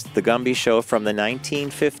Quest, The Gumby Show from the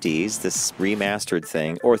 1950s, this remastered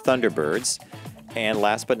thing, or Thunderbirds. And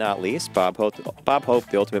last but not least, Bob Hope,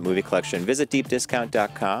 The Ultimate Movie Collection. Visit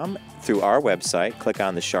deepdiscount.com through our website. Click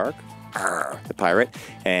on the shark, the pirate,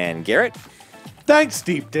 and Garrett. Thanks,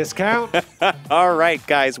 Deep Discount. All right,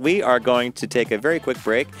 guys, we are going to take a very quick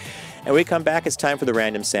break. And when we come back, it's time for the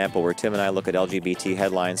Random Sample, where Tim and I look at LGBT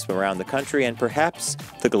headlines from around the country and perhaps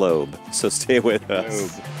the globe. So stay with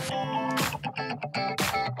us.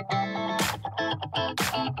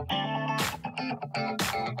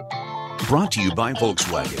 Brought to you by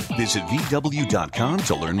Volkswagen. Visit VW.com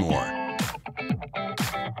to learn more.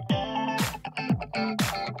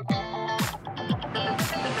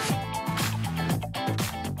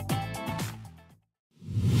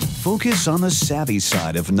 Focus on the savvy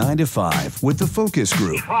side of 9 to 5 with the Focus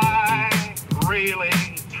Group. Try, really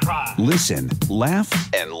try. Listen, laugh,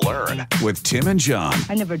 and learn with Tim and John.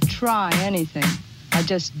 I never try anything. I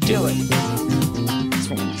just do it. It's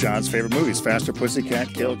one of John's favorite movies, Faster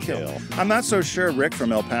Pussycat, Kill Kill. I'm not so sure Rick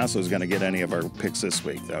from El Paso is going to get any of our picks this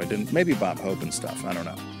week, though. Maybe Bob Hope and stuff. I don't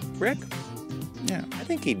know. Rick? Yeah. I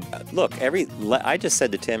think he'd look. I just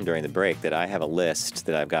said to Tim during the break that I have a list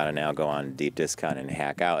that I've got to now go on Deep Discount and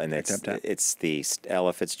hack out, and it's the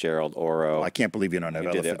Ella Fitzgerald Oro. I can't believe you don't have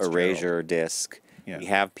Ella did Fitzgerald. The Erasure disc. Yeah. We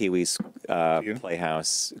have Pee Wee's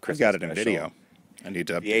Playhouse. I've got it in video. I need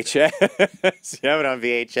to update VHS. You have it on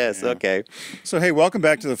VHS. Yeah. Okay. So hey, welcome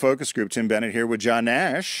back to the Focus Group. Tim Bennett here with John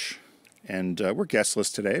Nash. And we're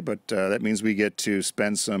guestless today, but that means we get to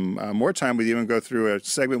spend some more time with you and go through a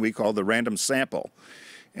segment we call the Random Sample,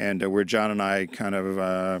 and where John and I kind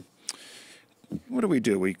of what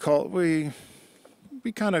do? We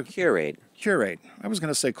kind of curate. I was going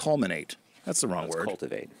to say culminate. That's the wrong word.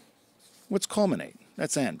 Cultivate. What's culminate?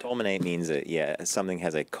 That's end. Culminate means that something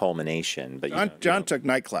has a culmination. But John took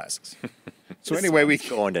night classes. So anyway, we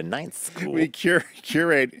going to ninth school. We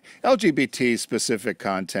curate LGBT-specific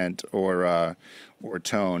content or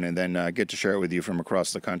tone, and then get to share it with you from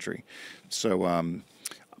across the country. So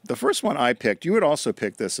the first one I picked, you had also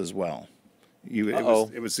picked this as well. You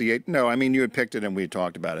had picked it and we had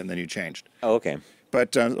talked about it, and then you changed. Oh, okay.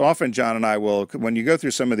 But often John and I will, when you go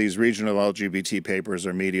through some of these regional LGBT papers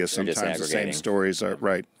or media, sometimes the same stories are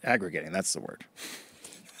aggregating. That's the word.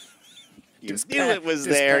 You knew it was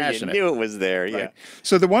there. You knew it was there. Yeah. Right.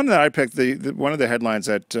 So the one that I picked, one of the headlines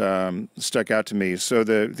that stuck out to me. So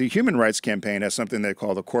the Human Rights Campaign has something they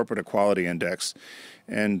call the Corporate Equality Index,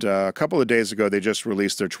 and a couple of days ago they just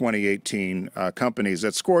released their 2018 companies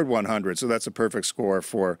that scored 100. So that's a perfect score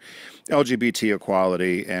for LGBT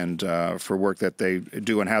equality and for work that they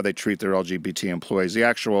do and how they treat their LGBT employees. The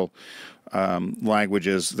actual language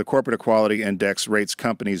is the Corporate Equality Index rates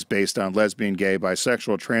companies based on lesbian, gay,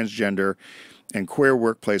 bisexual, transgender, and queer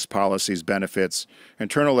workplace policies, benefits,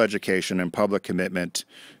 internal education, and public commitment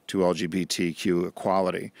to LGBTQ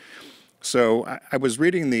equality. So I was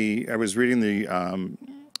reading the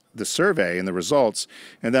survey and the results,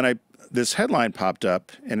 and then this headline popped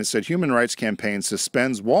up, and it said Human Rights Campaign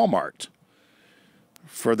suspends Walmart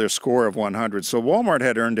for their score of 100. So Walmart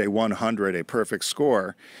had earned a 100, a perfect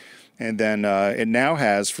score, and then it now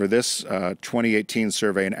has, for this 2018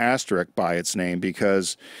 survey, an asterisk by its name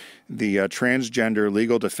because the Transgender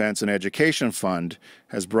Legal Defense and Education Fund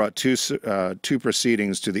has brought two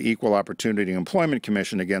proceedings to the Equal Opportunity Employment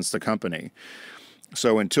Commission against the company.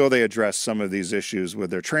 So until they address some of these issues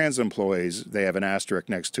with their trans employees, they have an asterisk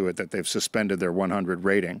next to it that they've suspended their 100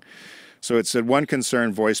 rating. So it said one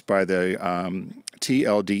concern voiced by the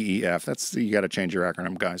TLDEF, you got to change your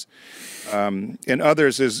acronym, guys, and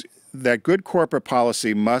others is that good corporate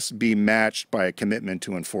policy must be matched by a commitment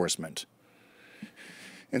to enforcement.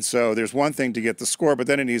 And so there's one thing to get the score, but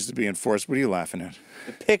then it needs to be enforced. What are you laughing at?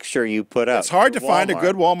 The picture you put up. It's hard to find a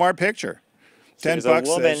good Walmart picture. $10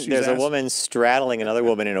 says there's a woman straddling another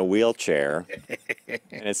woman in a wheelchair,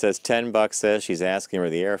 and it says $10 says she's asking where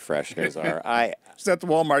the air fresheners are. Is that the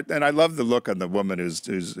Walmart? And I love the look on the woman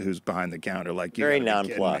who's behind the counter, like you. Very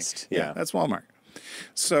nonplussed. Yeah, that's Walmart.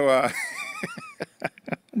 So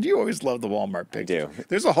you always love the Walmart picture. I do.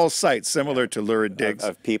 There's a whole site similar to Lurid Digs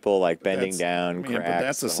of people like bending down, cracks. But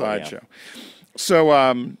that's a sideshow.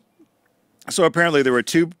 So so apparently there were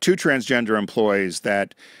two transgender employees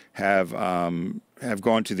that have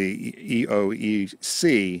gone to the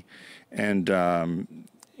EOEC and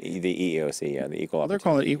the EEOC, yeah, the Equal. They're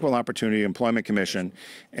calling it Equal Opportunity Employment Commission,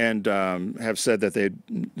 and have said that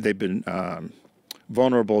they've been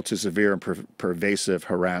vulnerable to severe and pervasive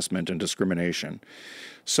harassment and discrimination.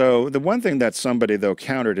 So the one thing that somebody, though,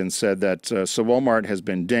 countered and said that, so Walmart has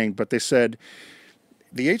been dinged, but they said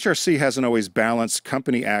the HRC hasn't always balanced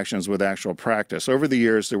company actions with actual practice. Over the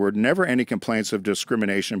years, there were never any complaints of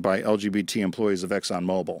discrimination by LGBT employees of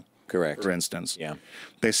ExxonMobil. Correct. For instance. Yeah.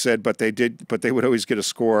 They said, but they would always get a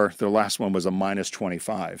score. Their last one was a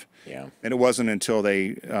 -25. Yeah. And it wasn't until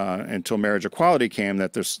until marriage equality came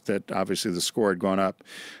that obviously the score had gone up.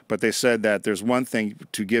 But they said that there's one thing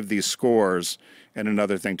to give these scores and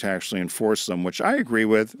another thing to actually enforce them, which I agree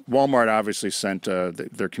with. Walmart obviously sent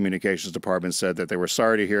their communications department, said that they were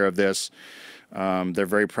sorry to hear of this. They're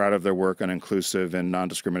very proud of their work on inclusive and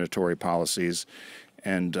non-discriminatory policies.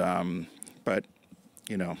 And but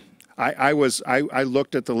you know, I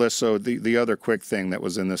looked at the list. So the other quick thing that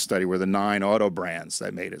was in this study were the 9 auto brands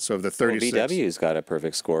that made it. So of the 36, VW's got a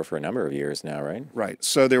perfect score for a number of years now, right? Right.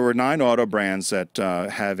 So there were 9 auto brands that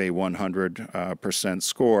have a 100%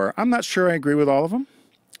 score. I'm not sure I agree with all of them,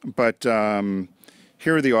 but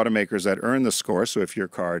here are the automakers that earned the score. So if your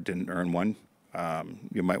car didn't earn one,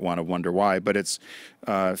 you might want to wonder why. But it's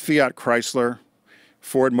Fiat Chrysler,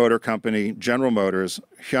 Ford Motor Company, General Motors,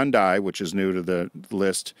 Hyundai, which is new to the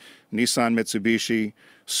list, Nissan Mitsubishi,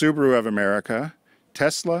 Subaru of America,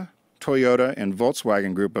 Tesla, Toyota, and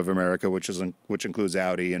Volkswagen Group of America, which includes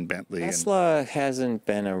Audi and Bentley. Tesla hasn't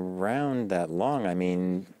been around that long. I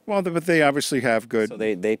mean, well, but they obviously have good. So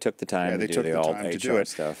they took the time to do the old HR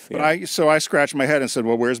stuff. But I scratched my head and said,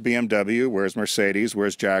 well, where's BMW? Where's Mercedes?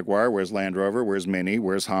 Where's Jaguar? Where's Land Rover? Where's Mini?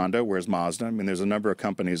 Where's Honda? Where's Mazda? I mean, there's a number of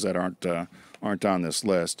companies that aren't on this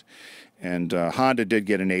list. And Honda did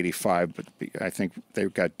get an 85, but I think they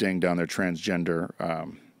got dinged on their transgender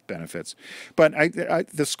benefits. But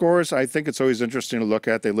the scores, I think it's always interesting to look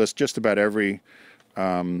at. They list just about every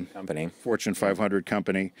company, Fortune 500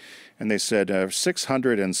 company, and they said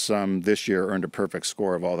 600 and some this year earned a perfect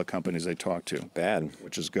score of all the companies they talked to. Bad.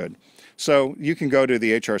 Which is good. So you can go to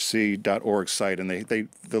the hrc.org site, and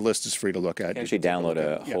the list is free to look at. You can actually download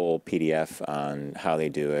a whole PDF on how they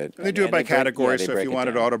do it. They do it by category, so if you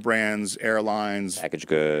wanted auto brands, airlines, packaged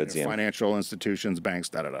goods, financial institutions, banks,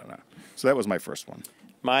 da-da-da-da. So that was my first one.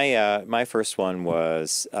 My first one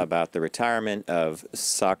was about the retirement of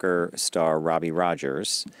soccer star Robbie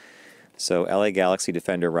Rogers. So LA Galaxy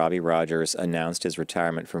defender Robbie Rogers announced his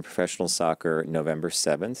retirement from professional soccer November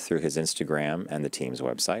 7th through his Instagram and the team's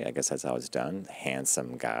website. I guess that's how it's done.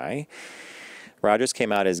 Handsome guy. Rogers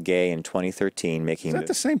came out as gay in 2013, making... Is that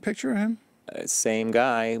the same picture of him? Same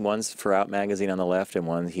guy. One's for Out Magazine on the left, and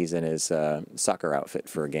one he's in his soccer outfit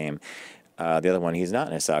for a game. The other one, he's not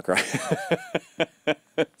in a soccer.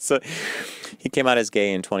 So he came out as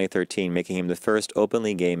gay in 2013, making him the first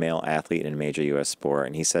openly gay male athlete in a major U.S. sport.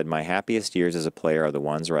 And he said, "My happiest years as a player are the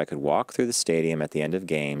ones where I could walk through the stadium at the end of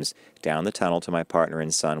games, down the tunnel to my partner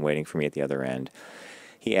and son waiting for me at the other end."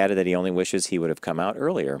 He added that he only wishes he would have come out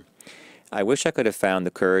earlier. "I wish I could have found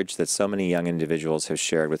the courage that so many young individuals have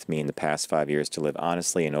shared with me in the past 5 years to live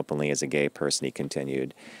honestly and openly as a gay person," he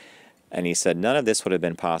continued. And he said, none of this would have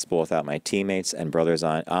been possible without my teammates and brothers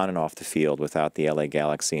on and off the field, without the LA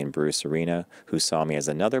Galaxy and Bruce Arena, who saw me as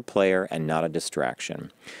another player and not a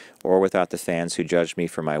distraction, or without the fans who judged me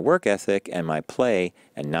for my work ethic and my play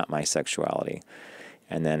and not my sexuality.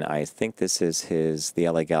 And then I think this is the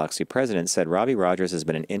LA Galaxy president said, Robbie Rogers has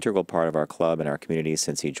been an integral part of our club and our community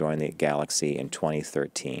since he joined the Galaxy in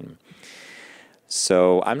 2013.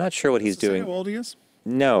 So I'm not sure what he's doing. How old he is?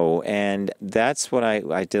 No, and that's what I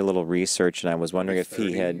did a little research, and I was wondering if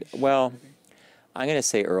he had, well, I'm going to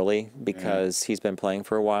say early because he's been playing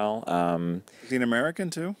for a while. Is he an American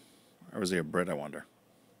too? Or was he a Brit, I wonder?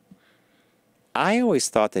 I always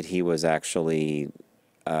thought that he was actually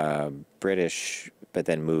British, but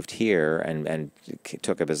then moved here and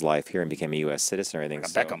took up his life here and became a U.S. citizen or anything.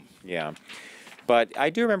 Like Beckham. Yeah. But I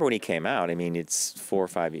do remember when he came out. I mean, it's 4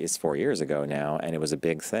 years ago now, and it was a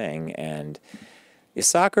big thing. And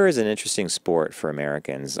soccer is an interesting sport for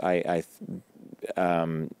Americans. If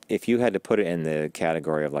you had to put it in the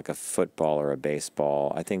category of like a football or a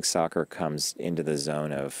baseball, I think soccer comes into the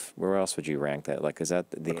zone of, where else would you rank that? Like, is that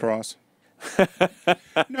the lacrosse?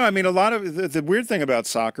 No, I mean, a lot of the weird thing about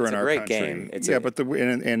soccer in our country. Game. It's but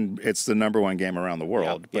and it's the #1 game around the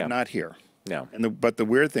world, but not here. No. But the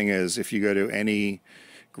weird thing is, if you go to any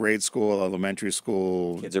grade school, elementary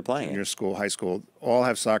school, kids are playing. Junior school, high school, all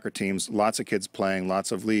have soccer teams. Lots of kids playing,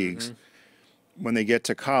 lots of leagues. When they get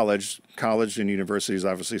to college and universities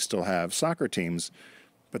obviously still have soccer teams,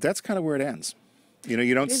 but that's kind of where it ends. You know,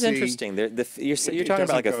 you don't see. It's interesting. You're talking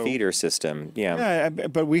about like a feeder system. Yeah,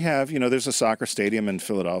 but we have, there's a soccer stadium in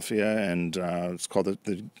Philadelphia, and it's called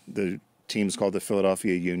the team's called the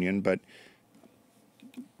Philadelphia Union, but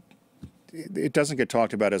it doesn't get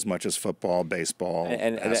talked about as much as football, baseball,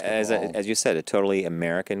 and basketball. as you said, a totally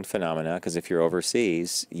American phenomena. Because if you're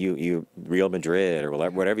overseas, you Real Madrid or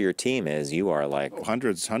whatever your team is, you are like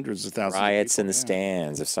hundreds of thousands riots of people, in the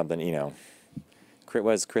stands if something.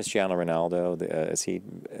 Was Cristiano Ronaldo? Is he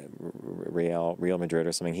Real Madrid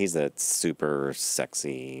or something? He's that super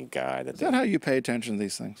sexy guy. Is that how you pay attention to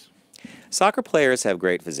these things? Soccer players have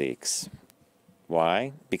great physiques.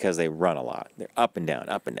 Why? Because they run a lot. They're up and down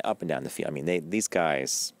the field. I mean, these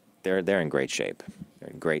guys, they're in great shape.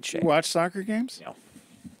 They're in great shape. You watch soccer games? No.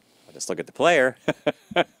 I just look at the player.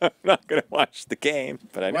 I'm not going to watch the game,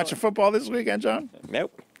 but I know. Watching football this weekend, John?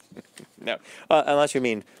 Nope. No. Unless you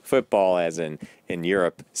mean football as in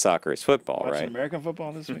Europe, soccer is football, Watching right? American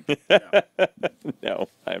football this week? No,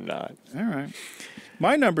 I'm not. All right.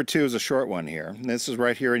 My number 2 is a short one here. This is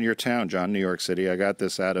right here in your town, John, New York City. I got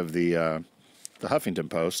this out of the Huffington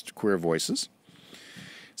Post, Queer Voices.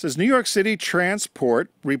 It says, New York City transport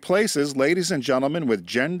replaces ladies and gentlemen with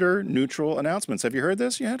gender-neutral announcements. Have you heard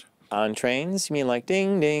this yet? On trains? You mean like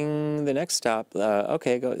ding, ding, the next stop?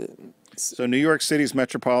 Okay, go. So New York City's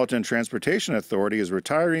Metropolitan Transportation Authority is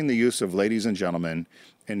retiring the use of ladies and gentlemen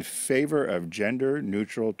in favor of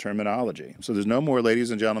gender-neutral terminology. So there's no more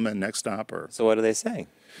ladies and gentlemen, next stop. So what do they say?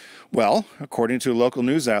 Well, according to a local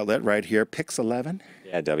news outlet right here, Pix 11.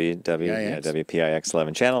 Yeah, WPIX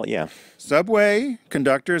 11 channel, yeah. Subway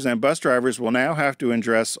conductors and bus drivers will now have to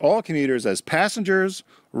address all commuters as passengers,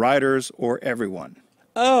 riders, or everyone.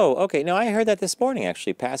 Oh, okay. No, I heard that this morning,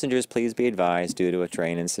 actually. Passengers, please be advised due to a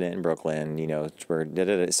train incident in Brooklyn,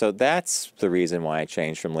 So that's the reason why I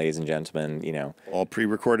changed from ladies and gentlemen, All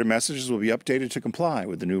pre-recorded messages will be updated to comply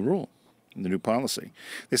with the new rule, the new policy.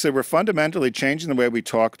 They said, we're fundamentally changing the way we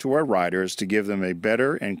talk to our riders to give them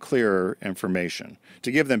better and clearer information.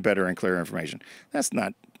 That's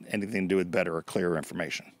not anything to do with better or clearer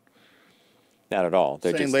information. Not at all.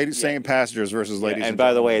 They're saying passengers versus ladies. And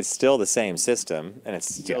by the way, it's still the same system, and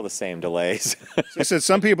it's still the same delays. They said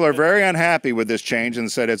some people are very unhappy with this change and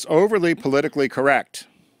said it's overly politically correct.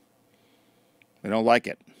 They don't like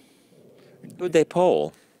it. Who'd they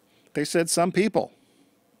poll? They said some people.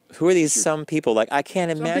 Who are these some people? Like, I can't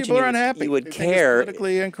imagine some people are unhappy. You would they care.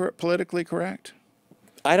 Think it's politically correct.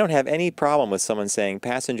 I don't have any problem with someone saying,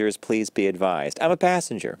 passengers, please be advised. I'm a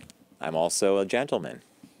passenger. I'm also a gentleman.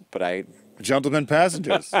 But Gentlemen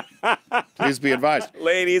passengers, please be advised.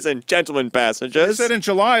 Ladies and gentlemen passengers. They said in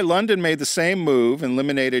July, London made the same move and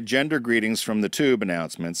eliminated gender greetings from the tube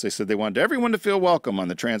announcements. They said they wanted everyone to feel welcome on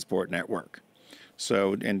the transport network.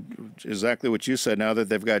 So, and exactly what you said, now that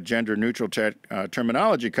they've got gender-neutral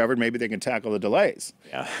terminology covered, maybe they can tackle the delays.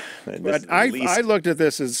 Yeah. But I looked at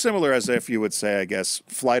this as similar as if you would say, I guess,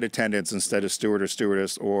 flight attendants instead of steward or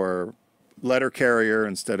stewardess, or letter carrier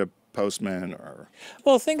instead of postman or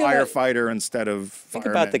Well, think about firefighter instead of Think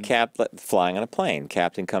fireman. about the flying on a plane.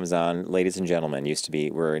 Captain comes on, ladies and gentlemen. Used to be,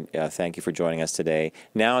 thank you for joining us today.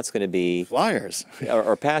 Now it's going to be flyers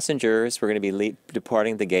or passengers. We're going to be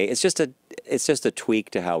departing the gate. It's just a tweak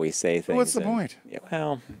to how we say things. What's the point? Yeah,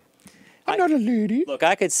 well, I'm not a lady. Look,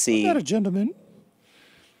 I could see. I'm not a gentleman.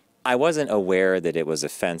 I wasn't aware that it was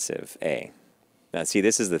offensive. Now, see,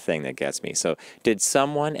 this is the thing that gets me. So, did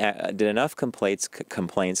enough complaints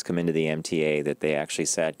come into the MTA that they actually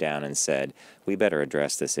sat down and said, "We better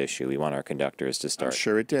address this issue. We want our conductors to start." I'm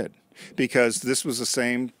sure it did, because this was the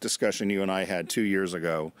same discussion you and I had 2 years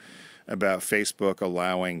ago about Facebook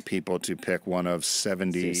allowing people to pick one of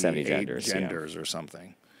 70 genders or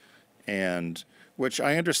something, and which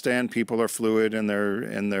I understand people are fluid in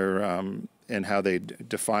in how they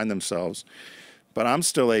define themselves. But I'm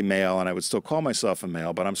still a male, and I would still call myself a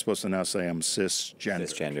male, but I'm supposed to now say I'm cisgendered.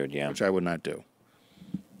 Cisgendered, yeah. Which I would not do.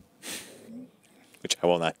 Which I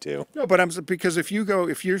will not do. No, but because if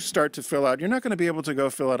you start to fill out, you're not going to be able to go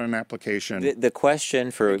fill out an application. The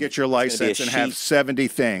question for get your license and have 70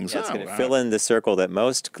 things. Yeah, it's going to fill in the circle that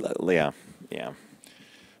most, yeah.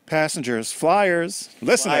 Passengers, flyers,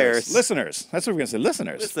 listeners. That's what we're going to say,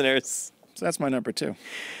 listeners. So that's my number 2.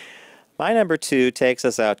 My number 2 takes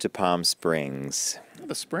us out to Palm Springs.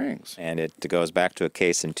 The Springs. And it goes back to a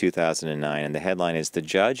case in 2009. And the headline is, "The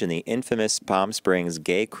judge in the infamous Palm Springs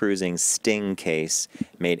gay cruising sting case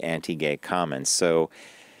made anti-gay comments." So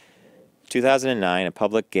 2009, a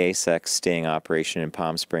public gay sex sting operation in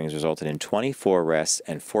Palm Springs resulted in 24 arrests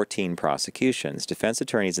and 14 prosecutions. Defense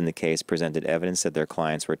attorneys in the case presented evidence that their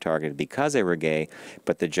clients were targeted because they were gay,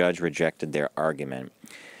 but the judge rejected their argument.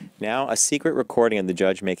 Now, a secret recording of the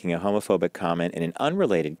judge making a homophobic comment in an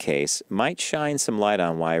unrelated case might shine some light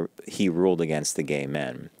on why he ruled against the gay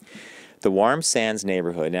men. The Warm Sands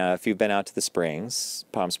neighborhood. Now, if you've been out to the Springs,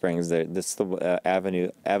 Palm Springs, this is the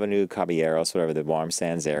Avenue Caballeros, whatever, the Warm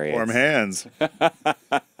Sands area. Warm hands.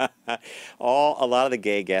 A lot of the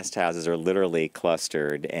gay guest houses are literally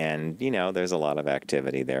clustered, and there's a lot of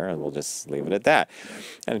activity there, and we'll just leave it at that.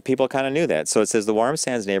 And people kind of knew that. So it says the Warm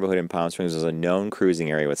Sands neighborhood in Palm Springs was a known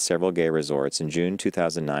cruising area with several gay resorts. In June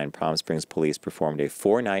 2009, Palm Springs police performed a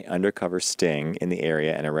 4-night undercover sting in the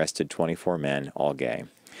area and arrested 24 men, all gay.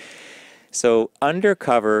 So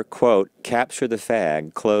undercover, quote, "capture the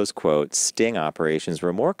fag," close quote, sting operations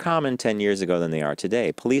were more common 10 years ago than they are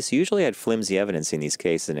today. Police usually had flimsy evidence in these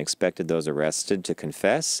cases and expected those arrested to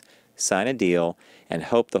confess, sign a deal, and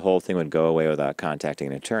hope the whole thing would go away without contacting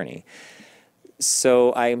an attorney.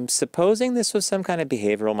 So I'm supposing this was some kind of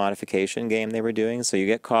behavioral modification game they were doing. So you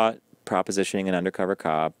get caught propositioning an undercover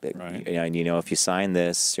cop. Right. And if you sign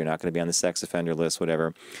this, you're not going to be on the sex offender list,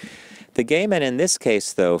 whatever. The gay men in this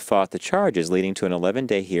case, though, fought the charges, leading to an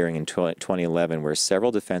 11-day hearing in 2011 where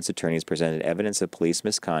several defense attorneys presented evidence of police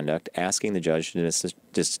misconduct, asking the judge to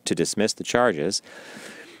dismiss the charges,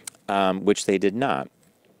 which they did not.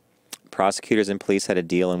 Prosecutors and police had a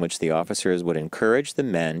deal in which the officers would encourage the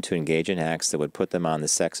men to engage in acts that would put them on the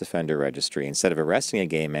sex offender registry. Instead of arresting a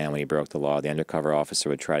gay man when he broke the law, the undercover officer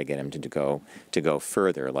would try to get him to go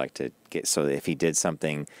further, so that if he did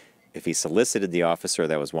something. If he solicited the officer,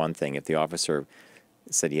 that was one thing. If the officer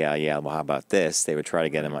said, yeah, well, how about this? They would try to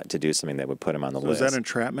get him to do something that would put him on the list. Was that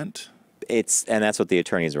entrapment? And that's what the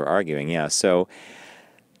attorneys were arguing, yeah. So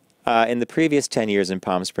in the previous 10 years in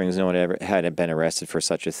Palm Springs, no one ever had been arrested for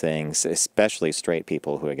such a thing, especially straight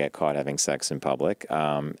people who would get caught having sex in public.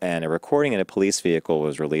 And a recording in a police vehicle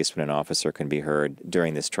was released when an officer can be heard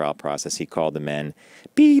during this trial process. He called the men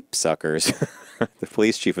beep suckers. The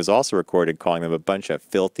police chief was also recorded calling them a bunch of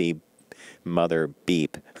filthy mother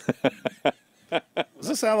beep. Was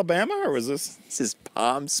this Alabama or was this? This is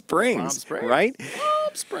Palm Springs, right?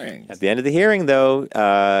 Palm Springs. At the end of the hearing, though,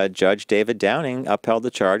 Judge David Downing upheld the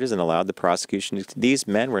charges and allowed the prosecution. These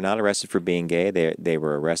men were not arrested for being gay. They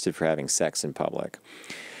were arrested for having sex in public.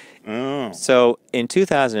 Oh. So in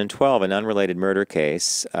 2012, an unrelated murder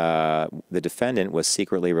case, the defendant was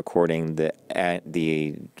secretly recording the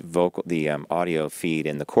audio feed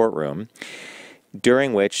in the courtroom,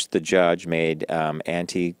 during which the judge made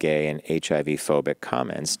anti-gay and HIV-phobic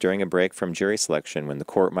comments. During a break from jury selection, when the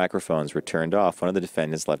court microphones were turned off, one of the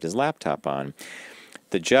defendants left his laptop on.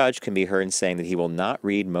 The judge can be heard saying that he will not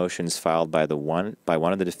read motions filed by one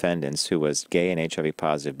of the defendants who was gay and HIV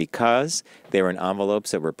positive because they were in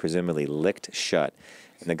envelopes that were presumably licked shut.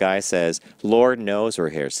 And the guy says, "Lord knows where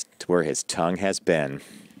his tongue has been."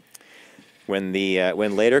 When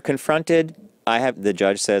later confronted, the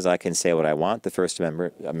judge says, "I can say what I want. The First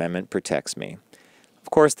Amendment protects me." Of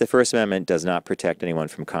course, the First Amendment does not protect anyone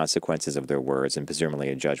from consequences of their words, and presumably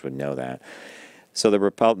a judge would know that. So the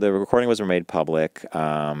recording was made public.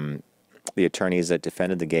 The attorneys that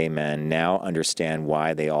defended the gay men now understand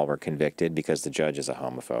why they all were convicted, because the judge is a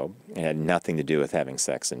homophobe. It had nothing to do with having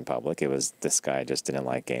sex in public. It was this guy just didn't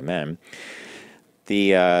like gay men.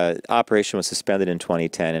 The operation was suspended in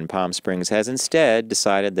 2010, and Palm Springs has instead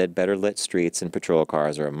decided that better lit streets and patrol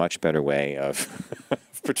cars are a much better way of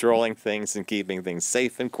patrolling things and keeping things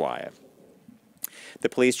safe and quiet. The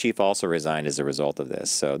police chief also resigned as a result of this.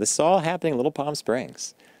 So this is all happening in Little Palm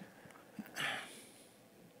Springs.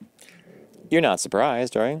 You're not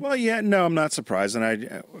surprised, are you? Well, yeah, no, I'm not surprised, and I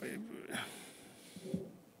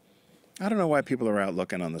don't know why people are out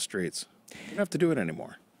looking on the streets. You don't have to do it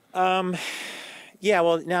anymore. Yeah,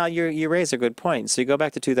 well, now you raise a good point. So you go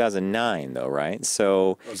back to 2009, though, right?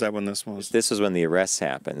 So Was that when this was? this was when the arrests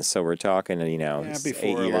happened. So we're talking, Yeah, it's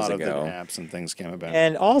before 8 a years lot of the ago. apps and things came about.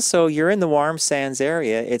 And also, you're in the Warm Sands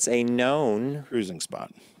area. It's a known, Cruising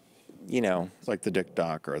spot. It's like the Dick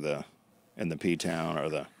Dock or in the P-Town or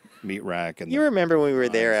the Meat Rack. And You remember when we were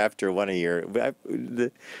there after one of your,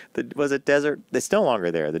 was it Desert? It's no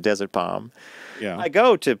longer there, the Desert Palm. Yeah. I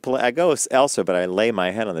go elsewhere, but I lay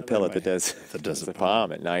my head on the pillow at the Desert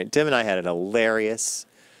Palm at night. Tim and I had an hilarious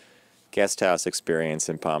guest house experience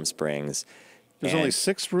in Palm Springs. There's only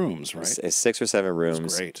 6 rooms, right? 6 or 7 rooms. It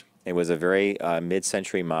was great. It was a very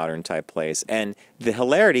mid-century modern type place. And the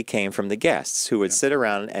hilarity came from the guests who would sit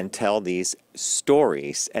around and tell these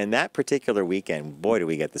stories. And that particular weekend, boy, do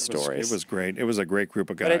we get the stories. It was great. It was a great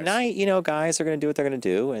group of guys. But at night, guys are going to do what they're going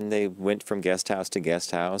to do. And they went from guest house to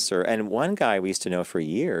guest house. And one guy we used to know for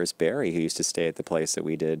years, Barry, who used to stay at the place that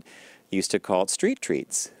we did, used to call it street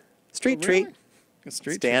treats. Street treat.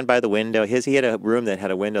 Stand by the window. He had a room that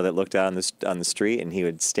had a window that looked out on the street, and he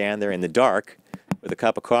would stand there in the dark with a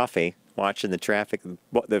cup of coffee, watching the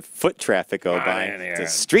foot traffic go by. It's a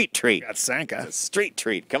street treat. Got Sanka. It's a street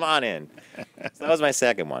treat. Come on in. So that was my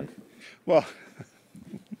second one. Well,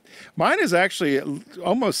 mine is actually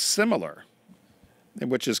almost similar,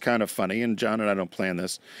 which is kind of funny. And John and I don't plan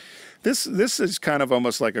this. This is kind of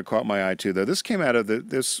almost like a caught my eye too, though. This came out of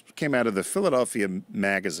the Philadelphia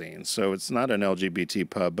Magazine, so it's not an LGBT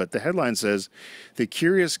pub. But the headline says, "The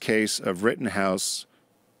Curious Case of Rittenhouse's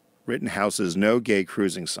No Gay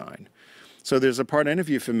Cruising Sign." So there's a part, I don't know if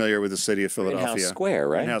you're familiar with the city of Philadelphia. Rittenhouse Square,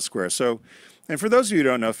 right? Rittenhouse Square. So, and for those of you who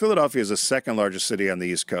don't know, Philadelphia is the second largest city on the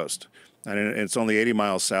East Coast. And it's only 80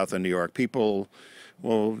 miles south of New York.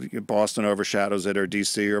 Boston overshadows it, or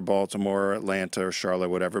D.C. or Baltimore or Atlanta or Charlotte,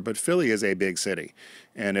 whatever. But Philly is a big city.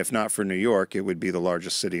 And if not for New York, it would be the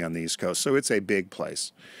largest city on the East Coast. So it's a big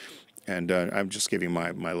place. And I'm just giving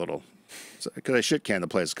my little... Because I shit-canned the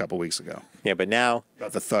place a couple weeks ago. Yeah, but now...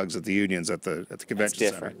 About the thugs at the unions at the convention That's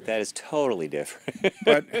different. center. That is totally different.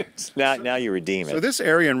 But now you redeem it. So this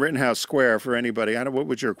area in Rittenhouse Square, for anybody, I don't know, what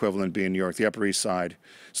would your equivalent be in New York? The Upper East Side.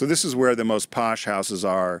 So this is where the most posh houses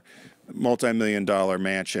are, multi-million-dollar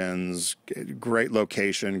mansions, great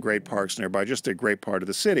location, great parks nearby, just a great part of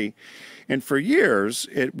the city. And for years,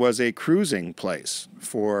 it was a cruising place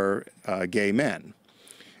for gay men.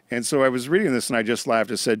 And so I was reading this and I just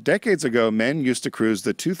laughed. It said, decades ago, men used to cruise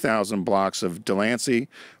the 2,000 blocks of Delancey,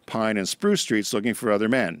 Pine, and Spruce Streets looking for other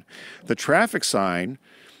men. The traffic sign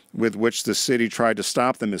with which the city tried to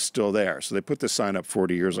stop them is still there. So they put this sign up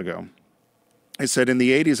 40 years ago. It said, in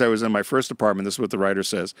the 80s, I was in my first apartment. This is what the writer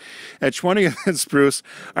says. At 20th and Spruce,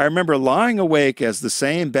 I remember lying awake as the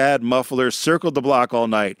same bad muffler circled the block all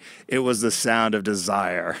night. It was the sound of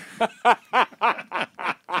desire.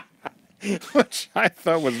 Which I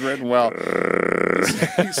thought was written well.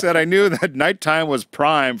 He said, I knew that nighttime was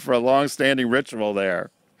prime for a long-standing ritual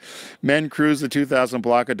there. Men cruised the 2,000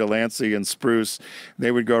 block of Delancey and Spruce.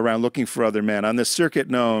 They would go around looking for other men on the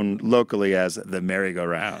circuit known locally as the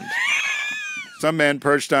merry-go-round. Some men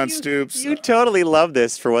perched on stoops. You totally love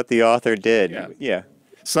this for what the author did. Yeah.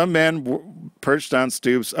 Some men perched on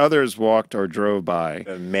stoops. Others walked or drove by.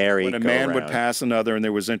 The merry-go-round. When a man would pass another and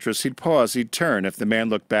there was interest, he'd pause, he'd turn. If the man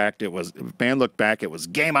looked back, it was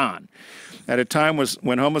game on. At a time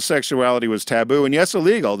when homosexuality was taboo and, yes,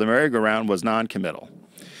 illegal, the merry-go-round was non-committal.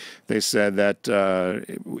 They said that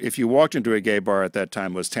if you walked into a gay bar at that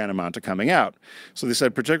time, it was tantamount to coming out. So they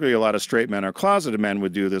said particularly a lot of straight men or closeted men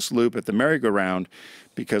would do this loop at the merry-go-round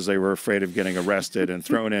because they were afraid of getting arrested and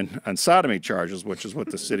thrown in on sodomy charges, which is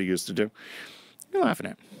what the city used to do. You're laughing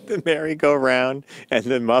at the merry-go-round and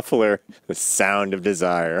the muffler, the sound of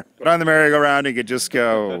desire. But on the merry-go-round, you could just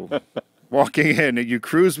go walking in, and you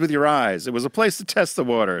cruise with your eyes. It was a place to test the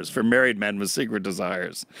waters for married men with secret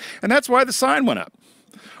desires. And that's why the sign went up.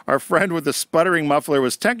 Our friend with the sputtering muffler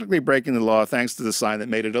was technically breaking the law thanks to the sign that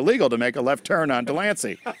made it illegal to make a left turn on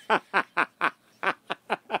Delancey.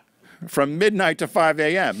 from midnight to 5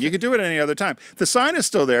 a.m. You could do it any other time. The sign is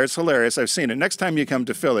still there. It's hilarious. I've seen it. Next time you come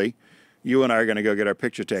to Philly, you and I are going to go get our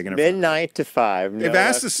picture taken. Midnight to 5. They've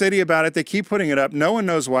asked the city about it. They keep putting it up. No one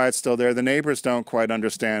knows why it's still there. The neighbors don't quite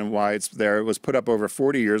understand why it's there. It was put up over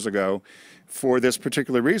 40 years ago for this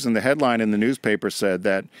particular reason. The headline in the newspaper said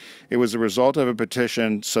that it was a result of a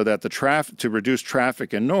petition so that to reduce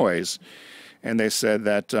traffic and noise. And they said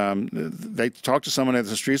that they talked to someone at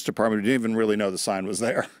the streets department who didn't even really know the sign was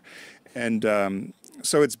there. And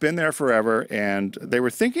so it's been there forever, and they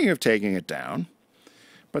were thinking of taking it down.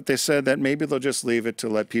 But they said that maybe they'll just leave it to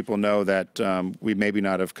let people know that we maybe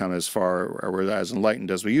not have come as far or we're as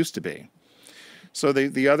enlightened as we used to be. So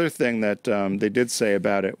the other thing that they did say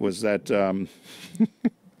about it was that,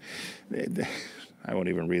 I won't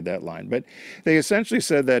even read that line, but they essentially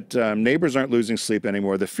said that neighbors aren't losing sleep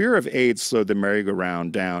anymore. The fear of AIDS slowed the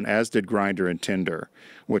merry-go-round down, as did Grindr and Tinder,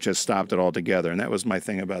 which has stopped it altogether. And that was my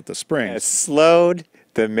thing about the spring. It slowed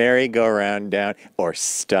the merry-go-round down, or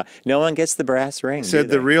stop. No one gets the brass ring. Said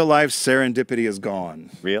the real-life serendipity is gone.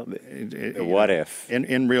 What if?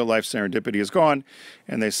 In real life, serendipity is gone,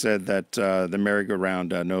 and they said that the merry-go-round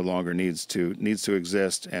no longer needs to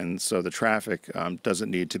exist, and so the traffic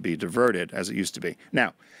doesn't need to be diverted as it used to be.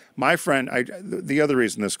 Now, my friend, the other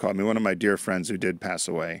reason this caught me, one of my dear friends who did pass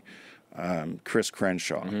away, Chris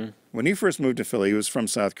Crenshaw. When he first moved to Philly, he was from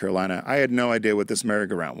South Carolina. I had no idea what this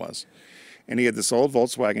merry-go-round was. And he had this old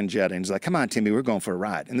Volkswagen Jetta, and he's like, "Come on, Timmy, we're going for a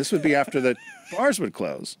ride." And this would be after the bars would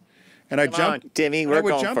close. And I jumped, on, Timmy, we're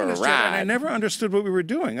going for a ride. And I never understood what we were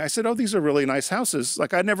doing. I said, "Oh, these are really nice houses."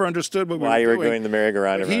 Like, I never understood what we were doing. Why you were doing the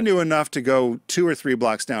merry-go-round. He knew enough to go 2 or 3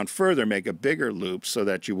 blocks down further, make a bigger loop so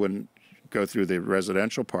that you wouldn't go through the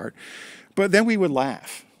residential part. But then we would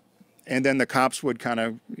laugh. And then the cops would kind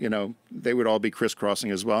of, they would all be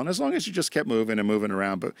crisscrossing as well. And as long as you just kept moving and moving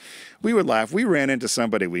around, but we would laugh. We ran into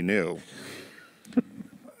somebody we knew.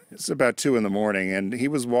 It's about 2 in the morning, and he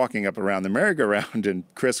was walking up around the merry-go-round, and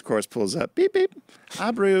Chris, of course, pulls up, beep, beep,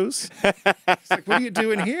 hi, Bruce. He's like, "What are you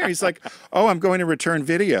doing here?" He's like, "Oh, I'm going to return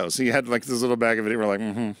videos." He had like this little bag of video. We're like,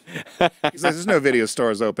 He's like, "There's no video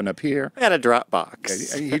stores open up here." I had a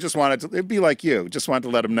Dropbox. He just wanted to, it'd be like you, just wanted to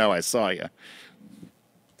let him know I saw you.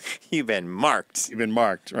 You've been marked. You've been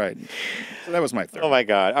marked, right. So that was my third. Oh, my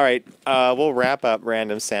God. All right. We'll wrap up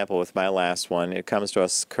Random Sample with my last one. It comes to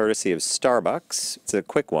us courtesy of Starbucks. It's a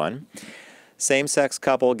quick one. Same-sex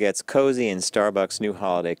couple gets cozy in Starbucks' new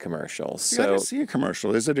holiday commercial. I didn't see a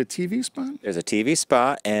commercial. Is it a TV spot? There's a TV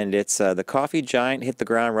spot, and it's the coffee giant hit the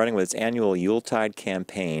ground running with its annual Yuletide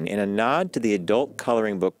campaign. In a nod to the adult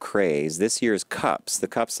coloring book craze, this year's cups, the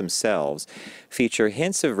cups themselves, feature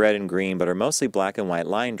hints of red and green, but are mostly black and white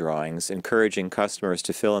line drawings, encouraging customers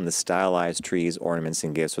to fill in the stylized trees, ornaments,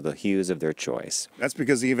 and gifts with the hues of their choice. That's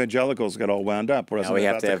because the evangelicals got all wound up. Now we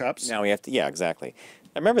have to have cups? Now we have to, yeah, exactly.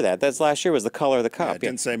 I remember that. That's last year was the color of the cup. Yeah, it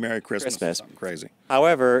didn't say Merry Christmas. Something crazy.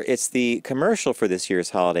 However, it's the commercial for this year's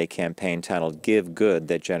holiday campaign titled Give Good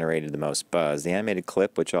that generated the most buzz. The animated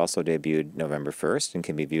clip, which also debuted November 1st and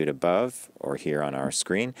can be viewed above or here on our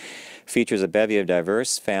screen, features a bevy of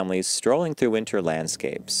diverse families strolling through winter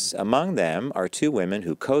landscapes. Among them are 2 women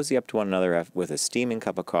who cozy up to one another with a steaming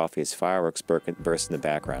cup of coffee as fireworks burst in the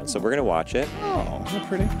background. So we're going to watch it. Oh, isn't that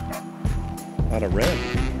pretty? A lot of red.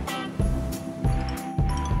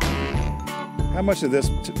 How much of this,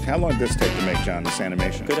 how long did this take to make, John, this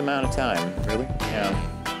animation? Good amount of time. Really?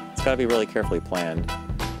 Yeah. It's got to be really carefully planned.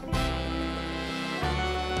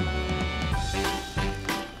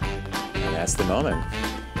 And that's the moment.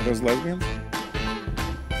 Are those lesbians?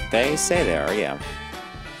 They say they are, yeah.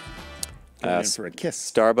 For a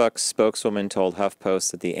kiss. Starbucks spokeswoman told HuffPost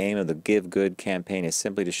that the aim of the Give Good campaign is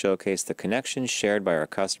simply to showcase the connections shared by our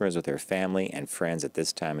customers with their family and friends at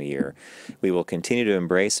this time of year. We will continue to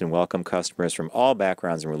embrace and welcome customers from all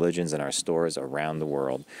backgrounds and religions in our stores around the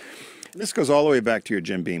world. This goes all the way back to your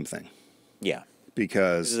Jim Beam thing. Yeah.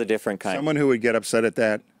 Because this is a different kind. Someone who would get upset at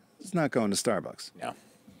that is not going to Starbucks. No.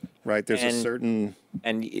 Right? There's a certain...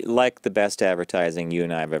 And like the best advertising you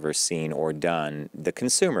and I have ever seen or done, the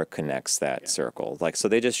consumer connects that circle. Like, so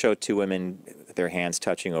they just show 2 women, their hands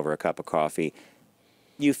touching over a cup of coffee.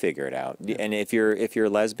 You figure it out. Yeah. And if you're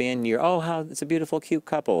lesbian, you're, oh, how it's a beautiful, cute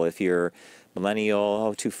couple. If you're millennial,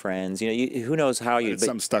 oh, 2 friends. Who knows how you...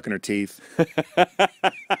 Something stuck in her teeth.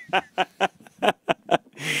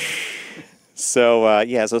 So,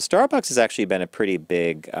 yeah, so Starbucks has actually been a pretty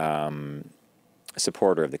big...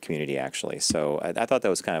 supporter of the community, actually. So I thought that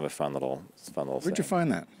was kind of a fun little Where'd you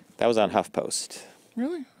find that? That was on HuffPost.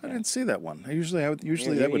 Really? I didn't see that one. Usually that would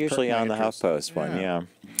usually on the HuffPost one, yeah.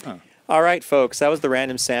 Huh. All right, folks, that was the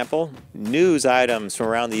random sample. News items from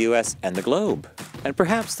around the U.S. and the globe. and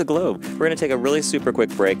perhaps the globe. We're going to take a really super quick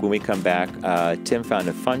break. When we come back, Tim found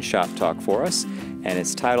a fun shop talk for us, and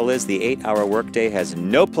its title is The 8-Hour Workday Has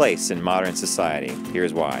No Place in Modern Society.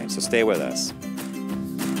 Here's why. So stay with us.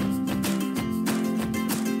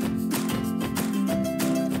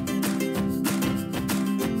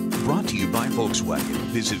 Brought to you by Volkswagen.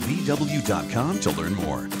 Visit VW.com to learn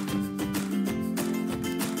more.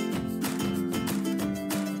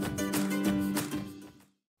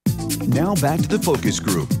 Now back to the Focus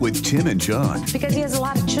Group with Tim and John. Because he has a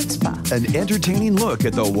lot of chutzpah. An entertaining look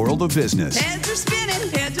at the world of business. Heads are spinning,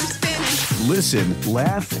 heads are spinning. Listen,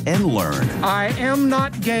 laugh, and learn. I am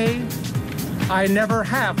not gay. I never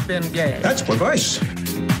have been gay. That's advice.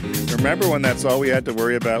 Remember when that's all we had to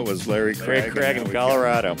worry about was Larry Craig? in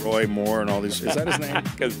Colorado. Roy Moore and all these. Is that his name?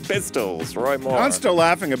 Because Pistols, Roy Moore. I'm still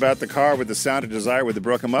laughing about the car with the Sound of Desire with the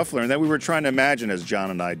broken muffler, and then we were trying to imagine, as John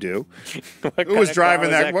and I do, who was driving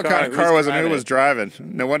that? What kind of car was it? Who was driving?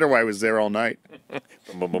 No wonder why he was there all night.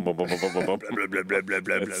 Sound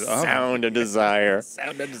of Desire.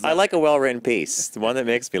 I like a well-written piece, the one that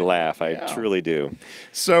makes me laugh. I truly do.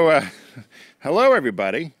 So, hello,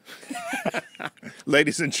 everybody.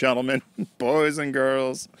 Ladies and gentlemen, boys and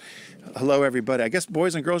girls. Hello, everybody. I guess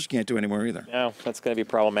boys and girls you can't do anymore either. No, that's going to be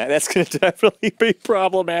problematic. That's going to definitely be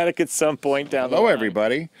problematic at some point down the line. Hello,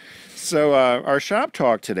 everybody. So our shop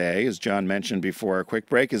talk today, as John mentioned before a quick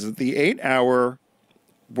break, is that the 8-hour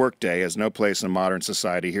workday has no place in modern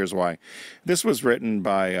society. Here's why. This was written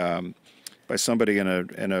by somebody in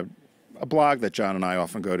a blog that John and I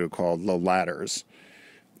often go to called The Ladders.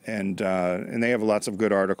 And they have lots of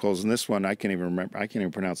good articles. And this one, I can't even remember. I can't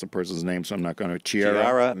even pronounce the person's name, so I'm not going to.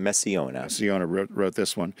 Chiara Messiona. Messiona wrote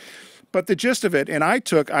this one. But the gist of it, and I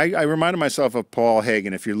reminded myself of Paul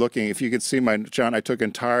Hagen. If you could see John, I took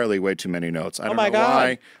entirely way too many notes. I don't know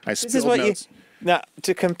why. I spilled notes. Now,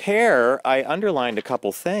 to compare, I underlined a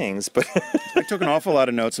couple things, but I took an awful lot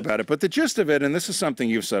of notes about it. But the gist of it, and this is something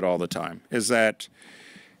you've said all the time, is that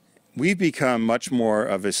we've become much more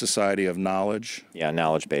of a society of knowledge. Yeah,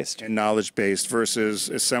 knowledge-based. And knowledge-based versus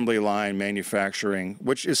assembly line manufacturing,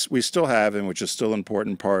 which is we still have and which is still an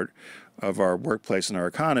important part of our workplace and our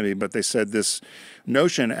economy. But they said this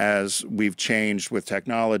notion, as we've changed with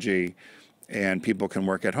technology and people can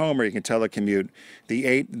work at home or you can telecommute,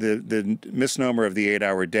 the misnomer of the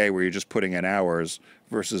 8-hour day where you're just putting in hours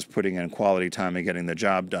versus putting in quality time and getting the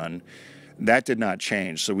job done, that did not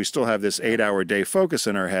change. So we still have this 8-hour day focus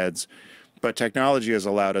in our heads, but technology has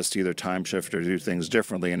allowed us to either time shift or do things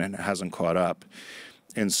differently, and it hasn't caught up.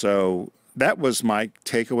 And so that was my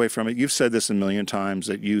takeaway from it. You've said this a million times,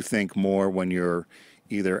 that you think more when you're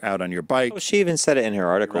either out on your bike. Well, she even said it in her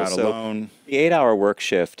article. Out alone. The 8-hour work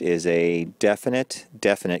shift is a definite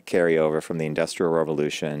carryover from the Industrial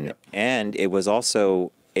Revolution. Yep. And it was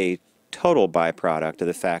also a total byproduct of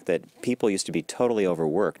the fact that people used to be totally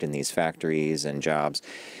overworked in these factories and jobs.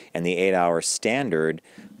 And the 8-hour standard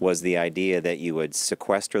was the idea that you would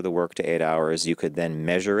sequester the work to 8 hours. You could then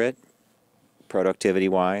measure it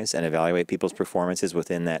productivity-wise and evaluate people's performances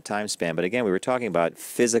within that time span. But again, we were talking about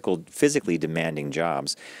physically demanding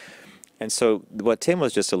jobs. And so what Tim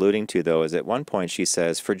was just alluding to, though, is at one point she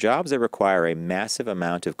says, for jobs that require a massive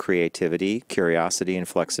amount of creativity, curiosity, and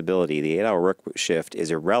flexibility, the 8-hour work shift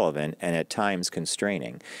is irrelevant and at times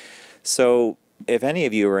constraining. So if any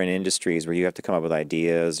of you are in industries where you have to come up with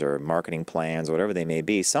ideas or marketing plans or whatever they may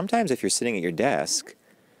be, sometimes if you're sitting at your desk,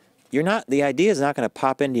 the idea is not going to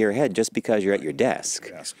pop into your head just because you're at your desk.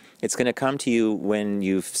 Yes. It's going to come to you when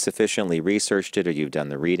you've sufficiently researched it or you've done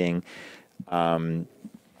the reading.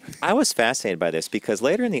 I was fascinated by this because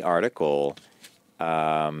later in the article,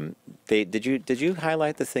 did you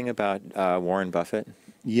highlight the thing about Warren Buffett?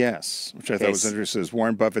 Yes, which I thought was interesting. Is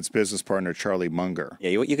Warren Buffett's business partner, Charlie Munger.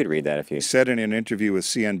 Yeah, you could read that if you... He said in an interview with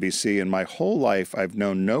CNBC, in my whole life, I've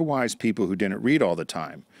known no wise people who didn't read all the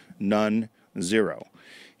time. None, zero.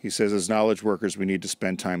 He says, as knowledge workers, we need to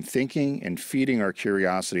spend time thinking and feeding our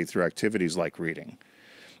curiosity through activities like reading.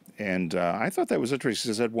 And I thought that was interesting.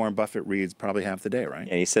 He said Warren Buffett reads probably half the day, right?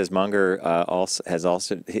 Yeah, he says Munger has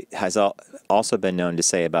also been known to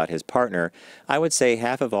say about his partner, I would say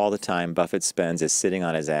half of all the time Buffett spends is sitting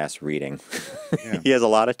on his ass reading. Yeah. He has a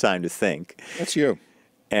lot of time to think. That's you.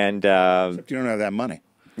 And except you don't have that money.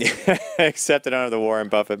 Except I don't have the Warren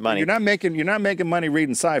Buffett money. You're not making money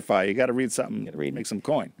reading sci-fi. You got to read something. Make some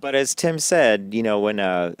coin. But as Tim said, when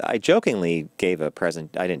I jokingly gave I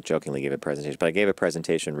didn't jokingly give a presentation, but I gave a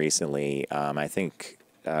presentation recently. I think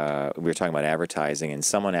we were talking about advertising, and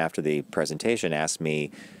someone after the presentation asked me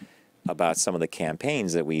about some of the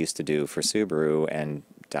campaigns that we used to do for Subaru and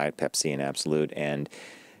Diet Pepsi and Absolute, and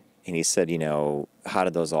And he said, you know, how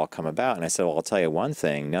did those all come about? And I said, well, I'll tell you one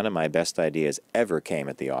thing. None of my best ideas ever came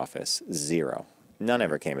at the office. Zero. None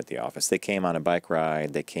ever came at the office. They came on a bike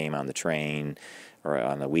ride. They came on the train or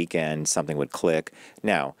on the weekend. Something would click.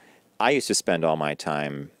 Now, I used to spend all my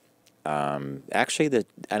time, actually,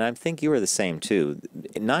 and I think you were the same too,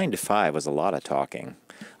 9 to 5 was a lot of talking,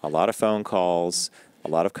 a lot of phone calls, a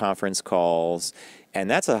lot of conference calls. And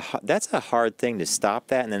that's a hard thing to stop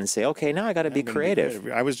that and then say, okay, now I got to be creative.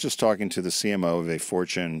 I was just talking to the CMO of a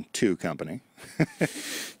Fortune 2 company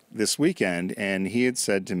this weekend, and he had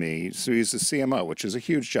said to me, so he's the CMO, which is a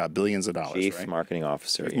huge job, billions of dollars, Chief right? Marketing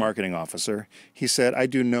Officer. Chief Marketing Officer. He said, I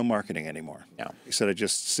do no marketing anymore. No. He said, I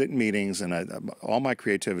just sit in meetings and all my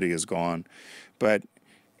creativity is gone. But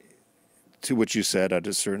to what you said, at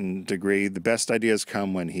a certain degree, the best ideas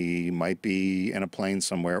come when he might be in a plane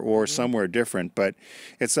somewhere or somewhere different. But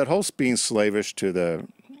it's that whole being slavish to the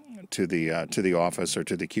office or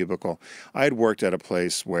to the cubicle. I had worked at a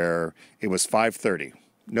place where it was 5:30.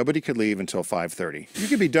 Nobody could leave until 5:30. You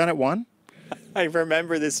could be done at 1. I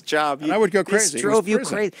remember this job. And I would go crazy. This drove you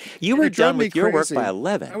crazy. You were done with your work by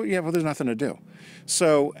 11. Yeah, well, there's nothing to do.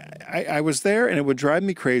 So I was there, and it would drive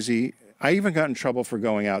me crazy. I even got in trouble for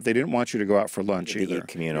going out. They didn't want you to go out for lunch either. To eat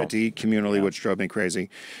communal. To eat communally, which drove me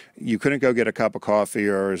crazy. You couldn't go get a cup of coffee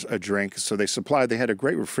or a drink, so they had a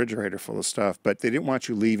great refrigerator full of stuff, but they didn't want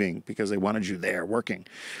you leaving because they wanted you there working.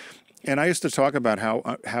 And I used to talk about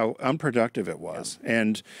how unproductive it was.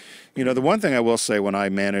 And, you know, the one thing I will say when I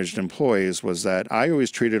managed employees was that I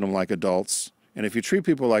always treated them like adults. And if you treat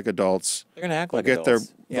people like adults, they're going to act like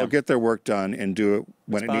adults. They'll get their work done and do it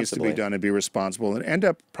when it needs to be done and be responsible and end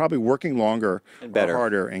up probably working longer and better, or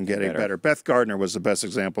harder and getting better. Beth Gardner was the best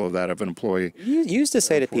example of that, of an employee. You used to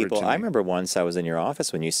say to people, I remember once I was in your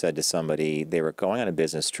office when you said to somebody, they were going on a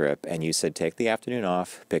business trip, and you said, take the afternoon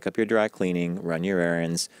off, pick up your dry cleaning, run your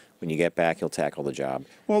errands. When you get back, you'll tackle the job.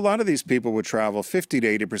 Well, a lot of these people would travel 50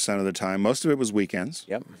 to 80% of the time. Most of it was weekends.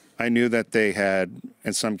 Yep. I knew that they had,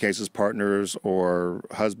 in some cases, partners or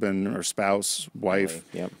husband or spouse, wife,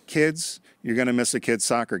 kids. You're going to miss a kid's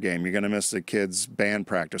soccer game. You're going to miss a kid's band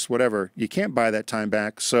practice, whatever. You can't buy that time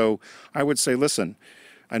back. So I would say, listen,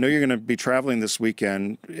 I know you're going to be traveling this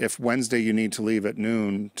weekend. If Wednesday you need to leave at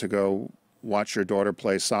noon to go watch your daughter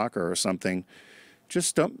play soccer or something,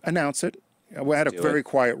 just don't announce it. We had a very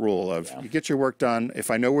quiet rule of you get your work done.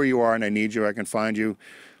 If I know where you are and I need you, I can find you.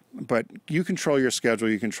 But you control your schedule,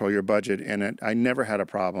 you control your budget, and I never had a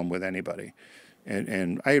problem with anybody.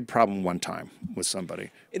 And I had a problem one time with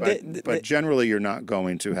somebody. But generally, you're not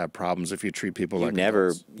going to have problems if you treat people like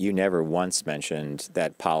adults. You never once mentioned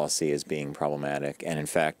that policy as being problematic. And in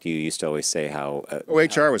fact, you used to always say how...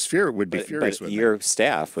 HR would be furious with your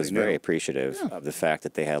staff was very appreciative of the fact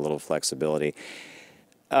that they had a little flexibility.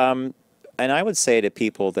 And I would say to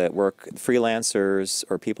people that work, freelancers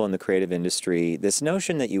or people in the creative industry, this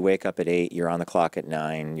notion that you wake up at 8, you're on the clock at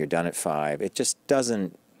 9, you're done at 5, it just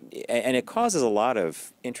doesn't, and it causes a lot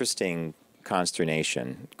of interesting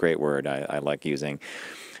consternation, great word I like using,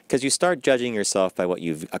 because you start judging yourself by what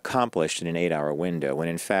you've accomplished in an 8-hour window, when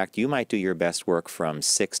in fact you might do your best work from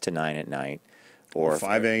 6 to 9 at night. Or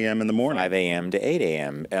 5 a.m. in the morning. 5 a.m. to 8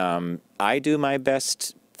 a.m. I do my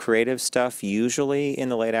best creative stuff usually in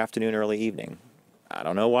the late afternoon, early evening. I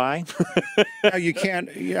don't know why. No, you can't.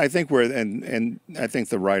 I think and I think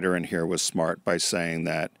the writer in here was smart by saying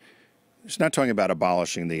that it's not talking about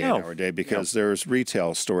abolishing the 8-hour day, because there's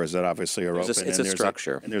retail stores that obviously are open. It's a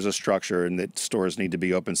structure. And there's a structure, and that stores need to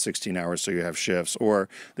be open 16 hours so you have shifts. Or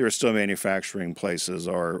there are still manufacturing places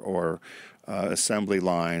or assembly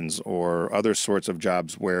lines or other sorts of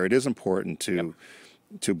jobs where it is important to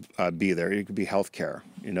be there. It could be healthcare.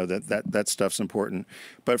 You know, that stuff's important.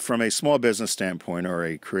 But from a small business standpoint or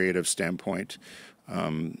a creative standpoint,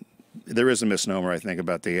 there is a misnomer, I think,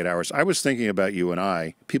 about the 8 hours. I was thinking about you and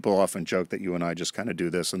I. People often joke that you and I just kind of do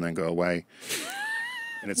this and then go away.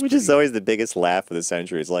 And it's Which is always the biggest laugh of the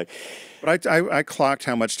century. It's like... But I clocked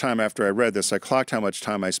how much time, after I read this, I clocked how much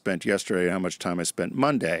time I spent yesterday and how much time I spent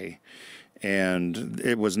Monday. And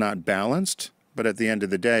it was not balanced. But at the end of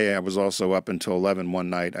the day, I was also up until 11 one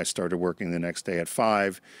night. I started working the next day at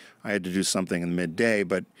 5. I had to do something in midday,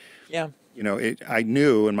 but you know, I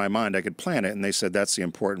knew in my mind I could plan it, and they said that's the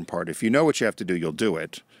important part. If you know what you have to do, you'll do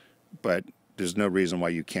it. But there's no reason why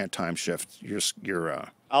you can't time shift your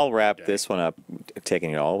I'll wrap this one up,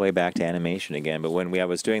 taking it all the way back to animation again. But when I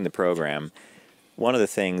was doing the program, one of the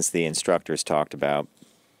things the instructors talked about,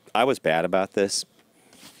 I was bad about this.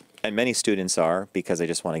 And many students are, because they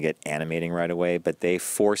just want to get animating right away, but they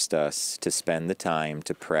forced us to spend the time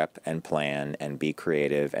to prep and plan and be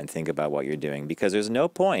creative and think about what you're doing, because there's no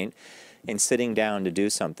point in sitting down to do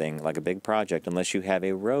something like a big project unless you have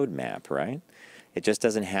a roadmap, right? It just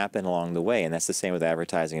doesn't happen along the way, and that's the same with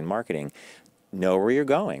advertising and marketing. Know where you're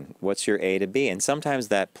going. What's your A to B? And sometimes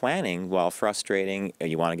that planning, while frustrating,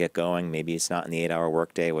 you want to get going, maybe it's not in the 8-hour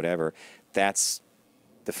workday, whatever, that's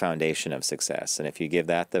the foundation of success. And if you give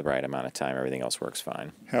that the right amount of time, everything else works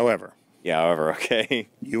fine. However, okay.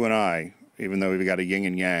 You and I, even though we've got a yin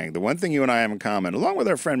and yang, the one thing you and I have in common, along with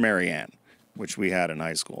our friend Mary Ann, which we had in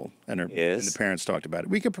high school, and the parents talked about it,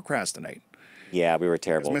 we could procrastinate. Yeah, we were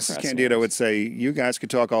terrible. As Mrs. Candido would say, you guys could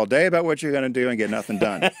talk all day about what you're going to do and get nothing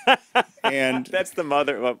done. And that's the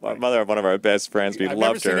mother of one of our best friends. We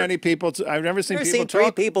loved her. I've never seen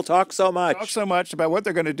three people talk so much. Talk so much about what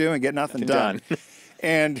they're going to do and get nothing done.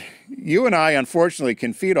 And you and I, unfortunately,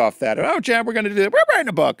 can feed off that. Oh, Chad, we're going to do it. We're writing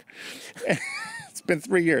a book. It's been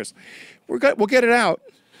 3 years. We'll get it out.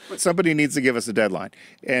 But somebody needs to give us a deadline.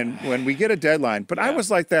 And when we get a deadline, but I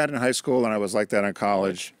was like that in high school and I was like that in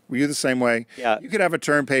college. Were you the same way? Yeah. You could have a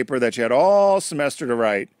term paper that you had all semester to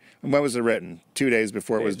write. And when was it written? 2 days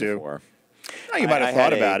before it was due? Oh, you might have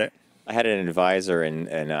thought about it. I had an advisor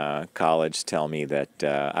in college tell me that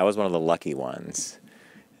I was one of the lucky ones.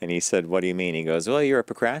 And he said, what do you mean? He goes, well, you're a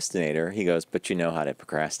procrastinator. He goes, but you know how to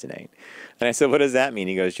procrastinate. And I said, what does that mean?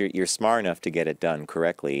 He goes, you're smart enough to get it done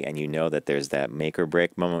correctly, and you know that there's that make or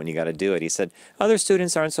break moment when you got to do it. He said, other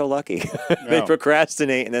students aren't so lucky. They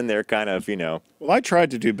procrastinate, and then they're kind of, Well, I tried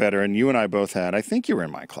to do better, and you and I both had. I think you were in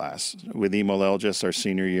my class with Emolelgis our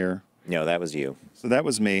senior year. No, that was you. So that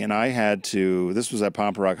was me, and I had to, this was at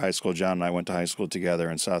Pomperaug High School. John and I went to high school together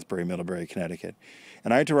in Southbury, Middlebury, Connecticut.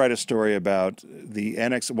 And I had to write a story about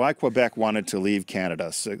why Quebec wanted to leave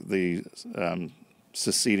Canada,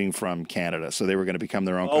 seceding from Canada. So they were going to become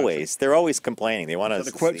their own country. They're always complaining. They want to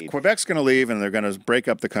secede. Quebec's going to leave, and they're going to break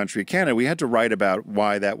up the country. Canada, we had to write about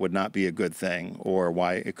why that would not be a good thing, or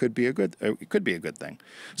why it could be a good thing.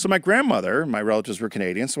 So my grandmother, my relatives were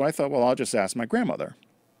Canadian, so I thought, well, I'll just ask my grandmother.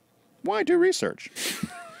 Why do research?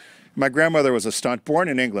 My grandmother was born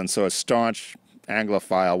in England, so a staunch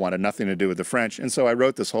Anglophile, wanted nothing to do with the French, and so I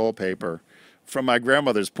wrote this whole paper from my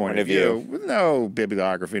grandmother's point of view, with no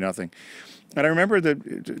bibliography, nothing. And I remember that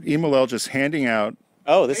Emolelgis handing out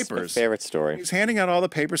this papers. is my favorite story. He's handing out all the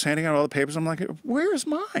papers. I'm like, where is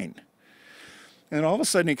mine? And all of a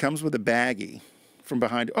sudden he comes with a baggie from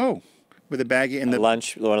behind. With a baggie and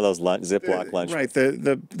one of those Ziploc lunch. Right.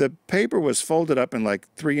 The paper was folded up in like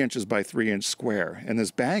 3 inches by 3 inch square in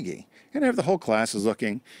this baggie. And the whole class is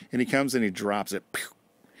looking, and he comes and he drops it.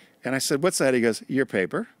 And I said, what's that? He goes, your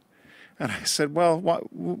paper. And I said, well,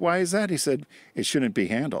 why is that? He said, it shouldn't be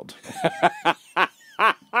handled.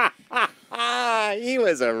 He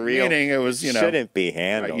was a real... Meaning it was, shouldn't be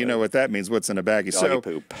handled. Right, you know what that means, what's in a baggie. Doggy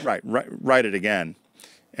poop. Write it again.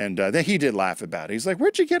 And then he did laugh about it. He's like,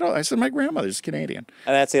 where'd you get all... I said, my grandmother's Canadian.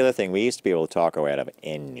 And that's the other thing. We used to be able to talk our way out of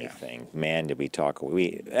anything. Yeah. Man, did we talk...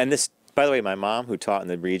 And this... By the way, my mom, who taught in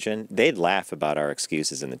the region, they'd laugh about our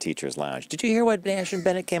excuses in the teacher's lounge. Did you hear what Nash and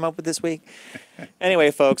Bennett came up with this week?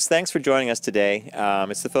 Anyway, folks, thanks for joining us today.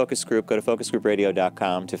 It's the Focus Group. Go to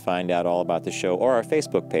focusgroupradio.com to find out all about the show, or our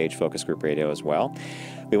Facebook page, Focus Group Radio, as well.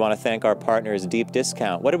 We want to thank our partners, Deep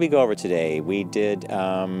Discount. What did we go over today? We did...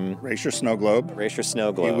 Race Your Snow Globe.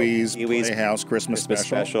 Pee-wee's Playhouse Christmas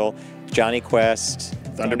Special. Johnny Quest.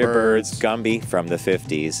 Thunderbirds. Gumby from the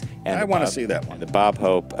 50s. And I want to see that one. The Bob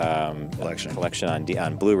Hope collection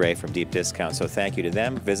on Blu-ray from Deep Discount. So thank you to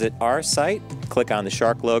them. Visit our site. Click on the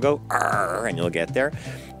shark logo, and you'll get there.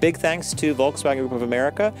 Big thanks to Volkswagen Group of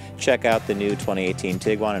America. Check out the new 2018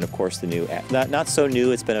 Tiguan, and of course the new, not so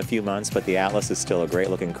new, it's been a few months, but the Atlas is still a great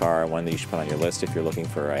looking car, one that you should put on your list if you're looking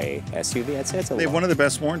for a SUV. I'd say it's they have one of the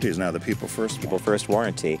best warranties now, the People First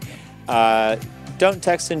warranty. Don't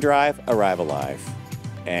text and drive, arrive alive.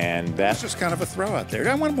 And that's just kind of a throw out there.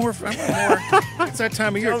 I want more. It's that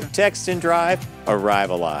time of year. Don't text and drive, arrive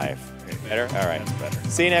alive. Better? All right. That's better.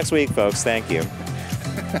 See you next week, folks. Thank you.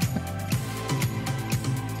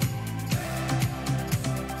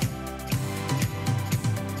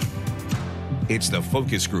 It's the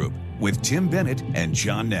Focus Group with Tim Bennett and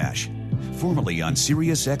John Nash. Formerly on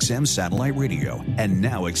Sirius XM Satellite Radio and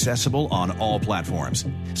now accessible on all platforms.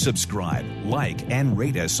 Subscribe, like, and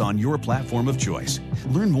rate us on your platform of choice.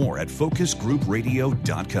 Learn more at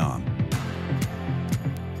focusgroupradio.com.